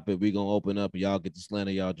topic we gonna open up and y'all get to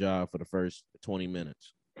slander y'all job for the first 20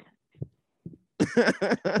 minutes. They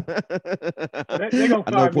gonna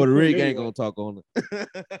I know fire me Puerto too Rico ain't anyway. gonna talk on it.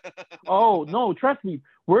 Oh no, trust me,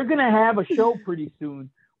 we're gonna have a show pretty soon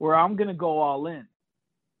where I'm gonna go all in.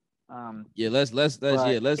 Yeah, let's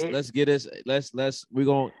get this.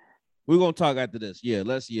 We're gonna talk after this. Yeah,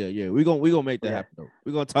 We're gonna make that happen though.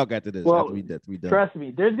 We're gonna talk after this. Well, after we done. Trust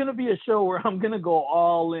me, there's gonna be a show where I'm gonna go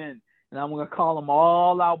all in, and I'm gonna call them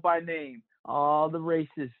all out by name, all the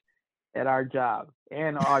races at our job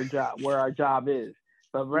and our job where our job is.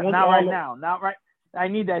 But not right now. I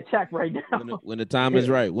need that check right now. When the time is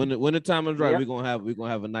right. When the time is right, Yep. we're gonna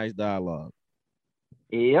have a nice dialogue.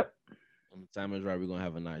 Yep. When the time is right, we're gonna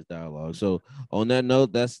have a nice dialogue. So on that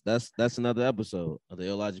note, that's another episode of the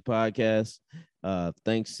Illogic Podcast.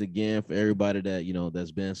 Thanks again for everybody that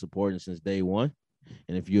that's been supporting since day one.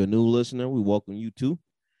 And if you're a new listener, we welcome you too.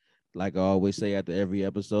 Like I always say after every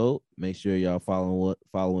episode, make sure y'all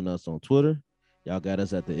following us on Twitter. Y'all got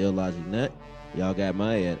us at the Illogic Net. Y'all got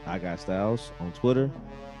at I Got Styles on Twitter.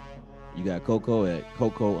 You got Coco at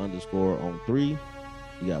Coco_on3.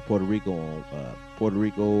 You got Puerto Rico on Puerto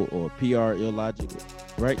Rico or PR Illogic,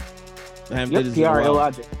 right? I haven't did this in a PR while.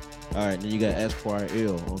 Illogic. All right, then you got Esquire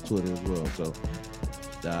Ill on Twitter as well. So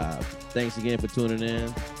thanks again for tuning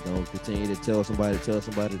in. Continue to tell somebody to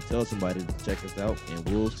check us out, and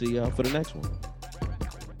we'll see y'all for the next one.